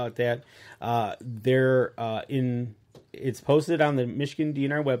today about that. It's posted on the Michigan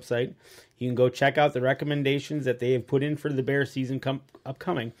DNR website. You can go check out the recommendations that they have put in for the bear season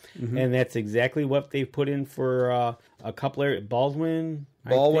upcoming. Mm-hmm. And that's exactly what they've put in for a couple areas. Baldwin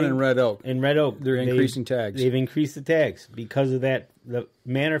and Red Oak. And Red Oak. They're increasing tags. They've increased the tags because of that. The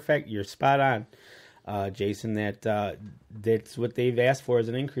matter of fact, you're spot on, Jason, that's what they've asked for as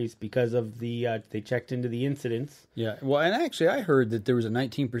an increase because of the they checked into the incidents. Yeah, well, and actually I heard that there was a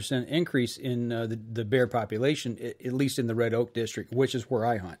 19% increase in the bear population, at least in the Red Oak district, which is where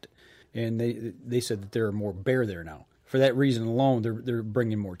I hunt. And they said that there are more bear there now. For that reason alone, they're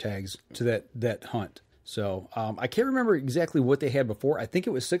bringing more tags to that hunt. So I can't remember exactly what they had before. I think it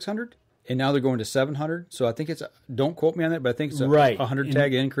was 600, and now they're going to 700. So I think don't quote me on that, but I think it's a 100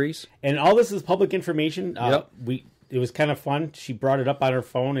 tag increase. And all this is public information. Yep. It was kind of fun. She brought it up on her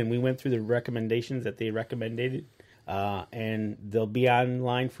phone, and we went through the recommendations that they recommended. And they'll be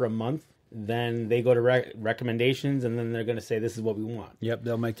online for a month. Then they go to recommendations, and then they're going to say, this is what we want. Yep,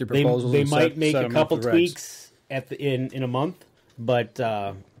 they'll make their proposals. They might make a couple tweaks in a month. But,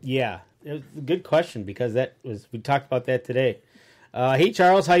 yeah, it was a good question because we talked about that today. Hey,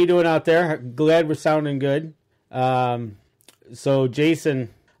 Charles, how you doing out there? Glad we're sounding good. So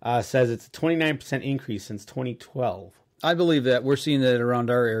Jason says it's a 29% increase since 2012. I believe that. We're seeing that around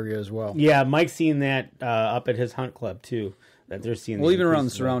our area as well. Yeah, Mike's seeing that up at his hunt club, too. That they're seeing. Well, even around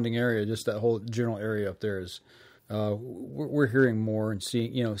the surrounding area, just that whole general area up there is, we're hearing more and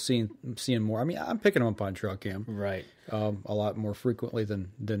seeing more. I mean, I'm picking them up on trail cam, right? A lot more frequently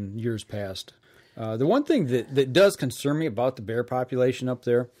than years past. The one thing that does concern me about the bear population up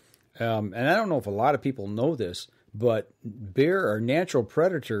there, and I don't know if a lot of people know this, but bear are natural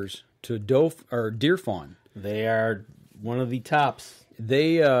predators to deer fawn. They are one of the tops.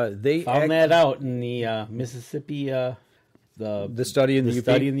 They found that out in the Mississippi. The study in the UP.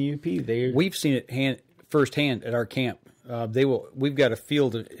 Study in the UP. We've seen it firsthand at our camp. We've got a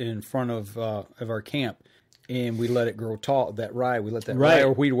field in front of our camp, and we let it grow tall. That rye, we let that rye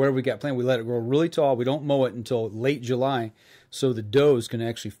or wheat, whatever we got planted, we let it grow really tall. We don't mow it until late July, so the does can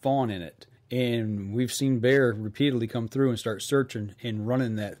actually fawn in it. And we've seen bear repeatedly come through and start searching and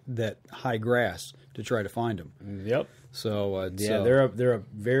running that high grass to try to find them. Yep. So they're a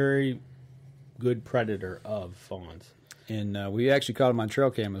very good predator of fawns. And we actually caught them on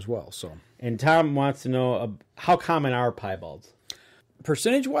trail cam as well. So, and Tom wants to know how common are piebalds?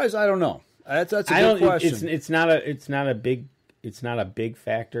 Percentage-wise, I don't know. That's a good question. It's not a big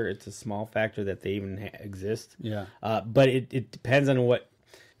factor. It's a small factor that they even exist. Yeah. But it depends on what.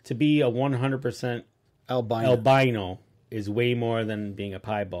 To be a 100% albino is way more than being a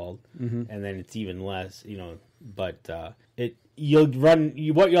piebald, and then it's even less. But what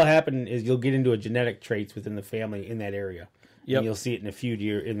will happen is you'll get into a genetic traits within the family in that area. Yep. And you'll see it in a few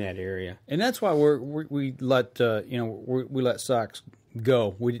deer in that area. And that's why we let we let socks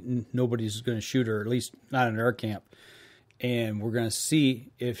go. Nobody's going to shoot her, at least not in our camp. And we're going to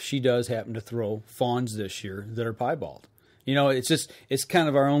see if she does happen to throw fawns this year that are piebald. It's kind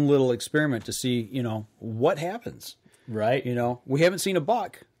of our own little experiment to see, what happens. Right. We haven't seen a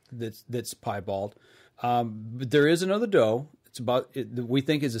buck that's piebald. But there is another doe. We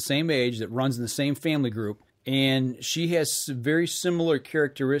think is the same age that runs in the same family group. And she has very similar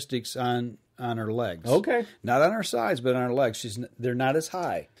characteristics on her legs. Okay. Not on her sides, but on her legs. They're not as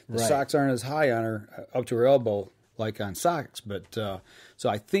high. The socks aren't as high on her, up to her elbow, like on socks. But so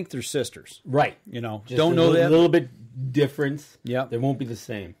I think they're sisters. Right. Just don't know that. A little bit difference. Yep. They won't be the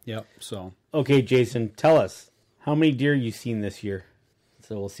same. Yep. So. Okay, Jason, tell us, how many deer you've seen this year?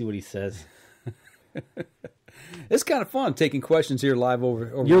 so we'll see what he says. It's kind of fun taking questions here live over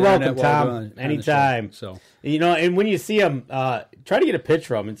You're the welcome, internet Tom. on Anytime. So and when you see him, try to get a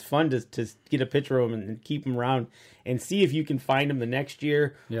picture of him. It's fun to get a picture of him and keep him around and see if you can find him the next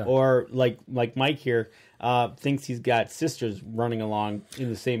year. Yeah. Or like Mike here thinks he's got sisters running along in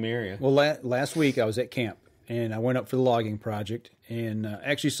the same area. Well, last week I was at camp and I went up for the logging project and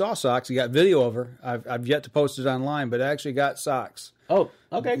actually saw Socks. I got video of her. I've yet to post it online, but I actually got Socks. Oh,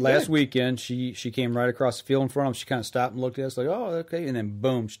 okay. Last weekend, she came right across the field in front of him. She kind of stopped and looked at us like, oh, okay. And then,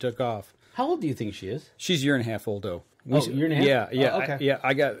 boom, she took off. How old do you think she is? She's a year and a half old, though. Year and a half? Yeah. Oh, okay.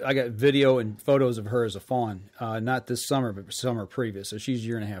 I got video and photos of her as a fawn. Not this summer, but summer previous. So she's a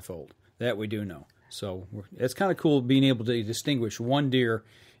year and a half old. That we do know. So it's kind of cool being able to distinguish one deer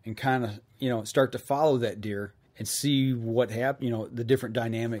and kind of, start to follow that deer and see what happened, the different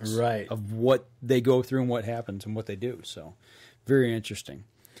dynamics of what they go through and what happens and what they do. So very interesting.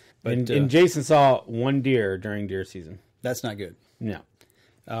 But, and Jason saw one deer during deer season. That's not good. No.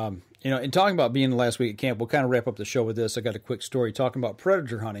 In talking about being the last week at camp, we'll kind of wrap up the show with this. I got a quick story talking about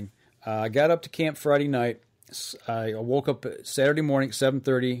predator hunting. I got up to camp Friday night. I woke up Saturday morning at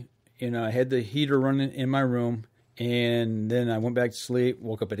 7:30, and I had the heater running in my room. And then I went back to sleep,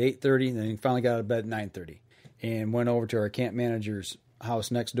 woke up at 8:30, and then finally got out of bed at 9:30. And went over to our camp manager's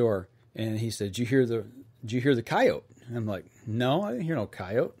house next door. And he said, Did you hear the coyote? And I'm like, no, I didn't hear no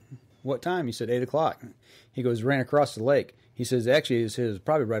coyote. What time? He said 8 o'clock. He goes, ran across the lake. He says, actually, it was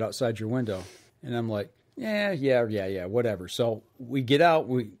probably right outside your window. And I'm like, yeah, whatever. So we get out,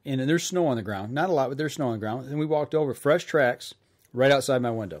 and there's snow on the ground. Not a lot, but there's snow on the ground. And we walked over, fresh tracks, right outside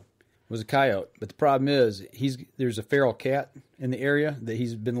my window. It was a coyote. But the problem is, there's a feral cat in the area that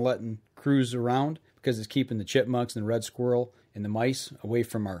he's been letting cruise around because it's keeping the chipmunks and the red squirrel and the mice away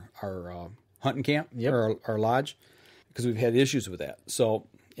from our hunting camp, or our lodge, because we've had issues with that. So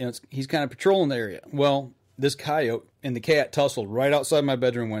he's kind of patrolling the area. Well, this coyote and the cat tussled right outside my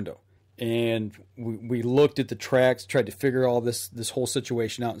bedroom window. And we looked at the tracks, tried to figure all this whole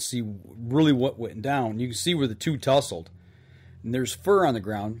situation out and see really what went down. You can see where the two tussled. And there's fur on the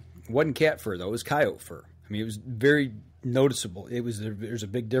ground. It wasn't cat fur, though. It was coyote fur. I mean, it was very noticeable. There's a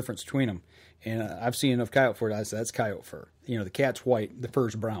big difference between them. And I've seen enough coyote fur that I said, that's coyote fur. The cat's white, the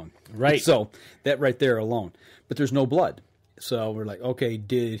fur's brown. Right. So that right there alone. But there's no blood. So we're like, okay,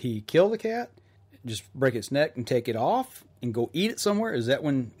 did he kill the cat? Just break its neck and take it off and go eat it somewhere? Is that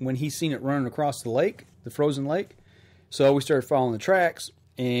when he's seen it running across the lake, the frozen lake? So we started following the tracks,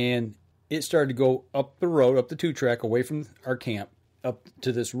 and it started to go up the road, up the 2-track, away from our camp, up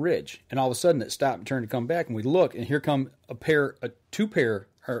to this ridge. And all of a sudden it stopped and turned to come back, and we look, and here come a pair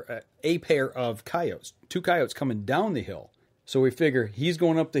of coyotes. 2 coyotes coming down the hill. So we figure he's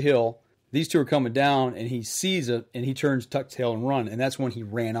going up the hill. These 2 are coming down, and he sees it, and he turns tuck tail and run, and that's when he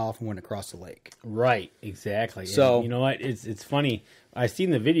ran off and went across the lake. Right, exactly. So and you know what? It's funny. I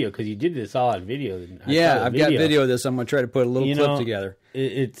seen the video because you did this all on video. I've got video of this. I'm going to try to put a little clip together.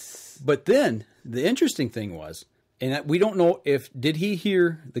 But then the interesting thing was, and we don't know did he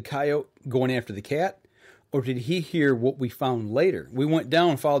hear the coyote going after the cat, or did he hear what we found later? We went down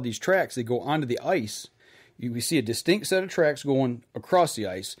and followed these tracks. They go onto the ice. We see a distinct set of tracks going across the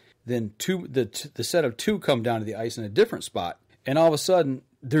ice. Then the set of 2 come down to the ice in a different spot. And all of a sudden,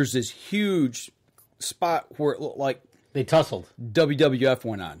 there's this huge spot where it looked like they tussled. WWF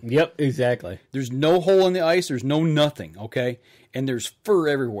went on. Yep, exactly. There's no hole in the ice. There's no nothing, okay? And there's fur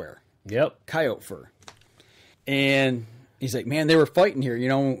everywhere. Yep. Coyote fur. And he's like, man, they were fighting here.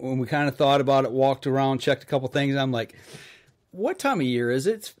 When we kind of thought about it, walked around, checked a couple things, I'm like, what time of year is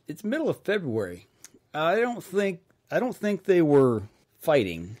it? It's middle of February. I don't think they were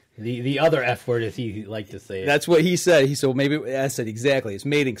fighting. The other F word, as he liked to say it. That's what he said. So maybe I said exactly. It's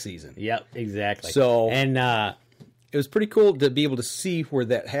mating season. Yep, exactly. So and it was pretty cool to be able to see where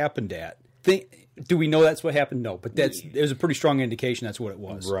that happened at. Do we know that's what happened? No, but it was a pretty strong indication that's what it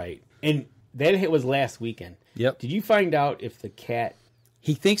was. Right. And that hit was last weekend. Yep. Did you find out if the cat?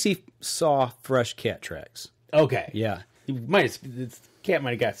 He thinks he saw fresh cat tracks. Okay. Yeah. He might have. The cat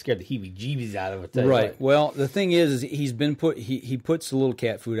might have got scared the heebie-jeebies out of it. Right. Well, the thing is he's been he puts a little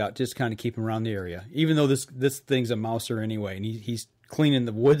cat food out just kind of keep him around the area. Even though this thing's a mouser anyway, and he's cleaning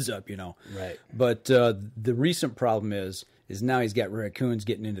the woods up, Right. But the recent problem is now he's got raccoons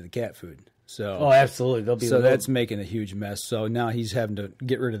getting into the cat food. So absolutely. That's making a huge mess. So now he's having to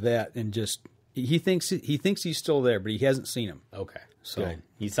get rid of that and just he thinks he's still there, but he hasn't seen him. Okay. So good.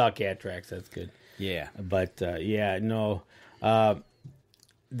 He saw cat tracks. That's good. Yeah. But no.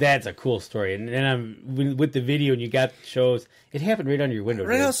 That's a cool story. And I'm with the video, and you got shows. It happened right under your window.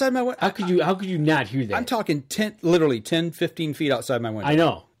 Right outside my window. How could you not hear that? I'm talking literally 10, 15 feet outside my window. I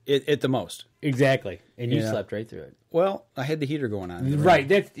know. At the most. Exactly. And you slept right through it. Well, I had the heater going on. Right.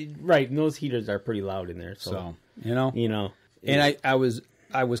 That's right. And those heaters are pretty loud in there. So you know. And I was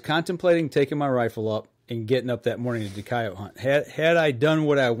contemplating taking my rifle up and getting up that morning to do coyote hunt. Had I done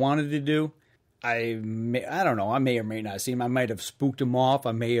what I wanted to do, I don't know. I may or may not see him. I might have spooked him off.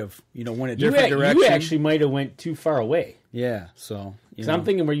 I may have, went a different direction. You actually might have went too far away. Yeah. So I'm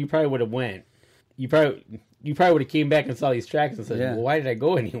thinking where you probably would have went. You probably would have came back and saw these tracks and said, well, why did I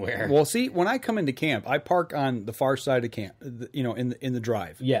go anywhere? Well, see, when I come into camp, I park on the far side of camp, in the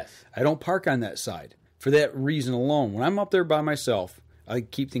drive. Yes. I don't park on that side for that reason alone. When I'm up there by myself, I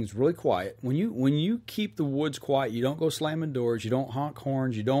keep things really quiet. When you keep the woods quiet, you don't go slamming doors, you don't honk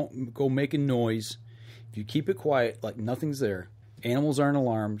horns, you don't go making noise. If you keep it quiet, like nothing's there, animals aren't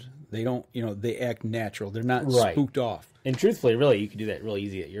alarmed. They don't, they act natural. They're not spooked off. And truthfully, really, you can do that real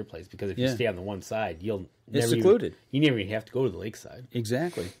easy at your place because if you stay on the one side, it's secluded. You never even have to go to the lakeside.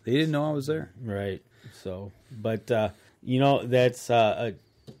 Exactly. They didn't know I was there. Right. So, but that's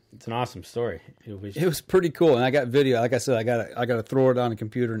it's an awesome story. It was pretty cool, and I got video. Like I said, I got to throw it on the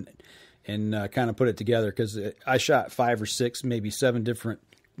computer and kind of put it together because I shot 5 or 6, maybe 7 different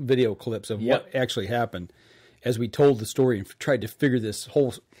video clips of what actually happened as we told the story and tried to figure this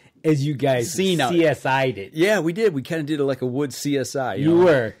whole. As you guys CSI'd it. Yeah, we did. We kind of did it like a wood CSI. You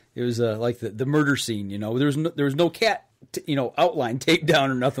were. It was like the murder scene. There was no cat. Outline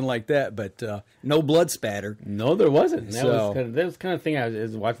takedown or nothing like that, but no blood spatter. No, there wasn't. That was kind of thing I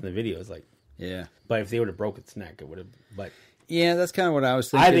was watching the video. It was like, yeah. But if they would have broke its neck, it would have. But yeah, that's kind of what I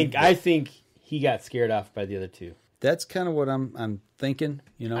was thinking. I think he got scared off by the other two. That's kind of what I'm thinking.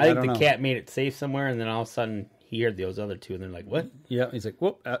 I think the cat made it safe somewhere, and then all of a sudden he heard those other two, and they're like, "What?" Yeah, he's like,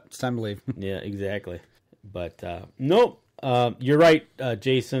 "Whoop, it's time to leave." Yeah, exactly. But nope, you're right,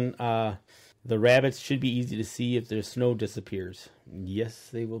 Jason. The rabbits should be easy to see if their snow disappears. Yes,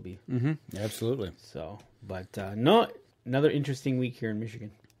 they will be. Mm-hmm. Absolutely. So, but no, another interesting week here in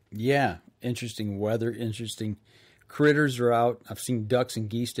Michigan. Yeah, interesting weather, interesting critters are out. I've seen ducks and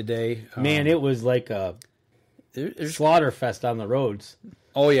geese today. Man, it was like a slaughter fest on the roads.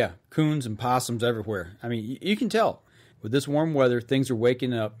 Oh, yeah. Coons and possums everywhere. I mean, you can tell. With this warm weather, things are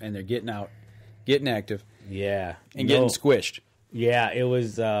waking up and they're getting out, getting active. Yeah. And getting squished. Yeah, it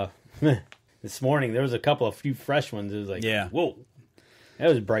was... This morning, there was a few fresh ones. It was like, whoa, that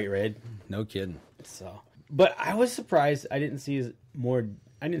was bright red. No kidding. So, but I was surprised I didn't see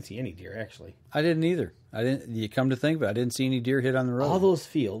any deer actually. I didn't either. You come to think of it, I didn't see any deer hit on the road. All those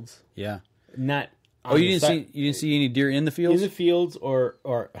fields. Yeah. Not. You didn't see any deer in the fields? In the fields or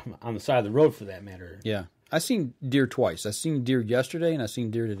on the side of the road for that matter. Yeah. I seen deer twice. I seen deer yesterday and I seen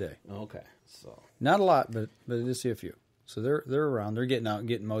deer today. Okay. So not a lot, but I did see a few. So they're around. They're getting out and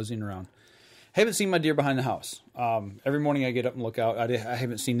getting moseying around. Haven't seen my deer behind the house. Every morning I get up and look out. I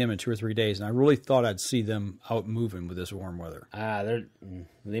haven't seen them in 2 or 3 days, and I really thought I'd see them out moving with this warm weather.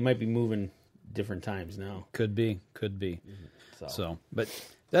 They might be moving different times now. Could be. So, but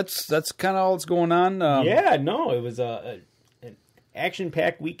that's kind of all that's going on. It was an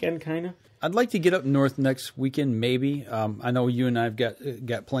action-packed weekend, kind of. I'd like to get up north next weekend, maybe. I know you and I've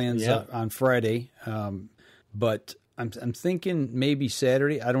got plans on Friday, but. I'm thinking maybe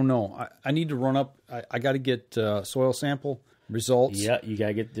Saturday. I don't know. I need to run up. I got to get soil sample results. Yeah, you got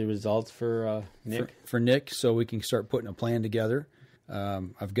to get the results for Nick. For Nick, so we can start putting a plan together.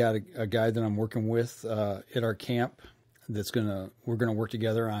 I've got a guy that I'm working with at our camp we're gonna work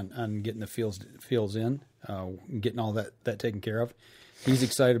together on getting the fields in, getting all that taken care of. He's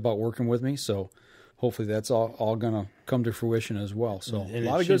excited about working with me, so hopefully that's all gonna come to fruition as well. So and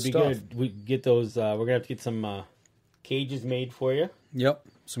a lot of good stuff. Good. We get those. We're gonna have to get some. Cages made for you. Yep,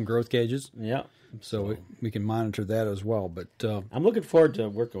 some growth cages. Yep. So we can monitor that as well. But I'm looking forward to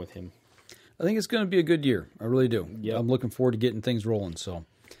working with him. I think it's going to be a good year. I really do. Yep. I'm looking forward to getting things rolling. So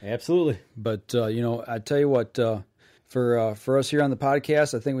absolutely. But I tell you what, for us here on the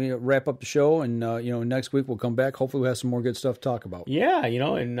podcast, I think we wrap up the show, and next week we'll come back. Hopefully, we'll have some more good stuff to talk about. Yeah,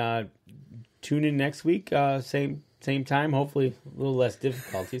 and tune in next week. Same time, hopefully a little less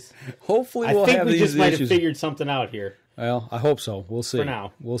difficulties. Hopefully I think we just might have figured something out here. Well, I hope so. We'll see. For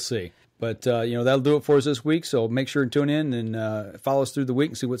now. We'll see. But, that'll do it for us this week, so make sure and tune in and follow us through the week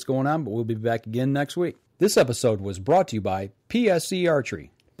and see what's going on, but we'll be back again next week. This episode was brought to you by PSC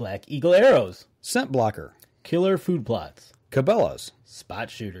Archery, Black Eagle Arrows, Scent Blocker, Killer Food Plots, Cabela's, Spot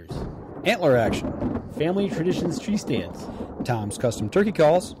Shooters, Antler Action, Family Traditions Tree Stands, Tom's Custom Turkey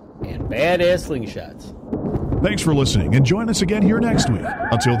Calls, and Badass Slingshots. Thanks for listening, and join us again here next week.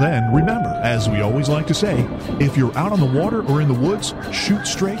 Until then, remember, as we always like to say, if you're out on the water or in the woods, shoot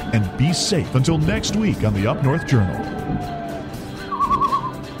straight and be safe until next week on the Up North Journal.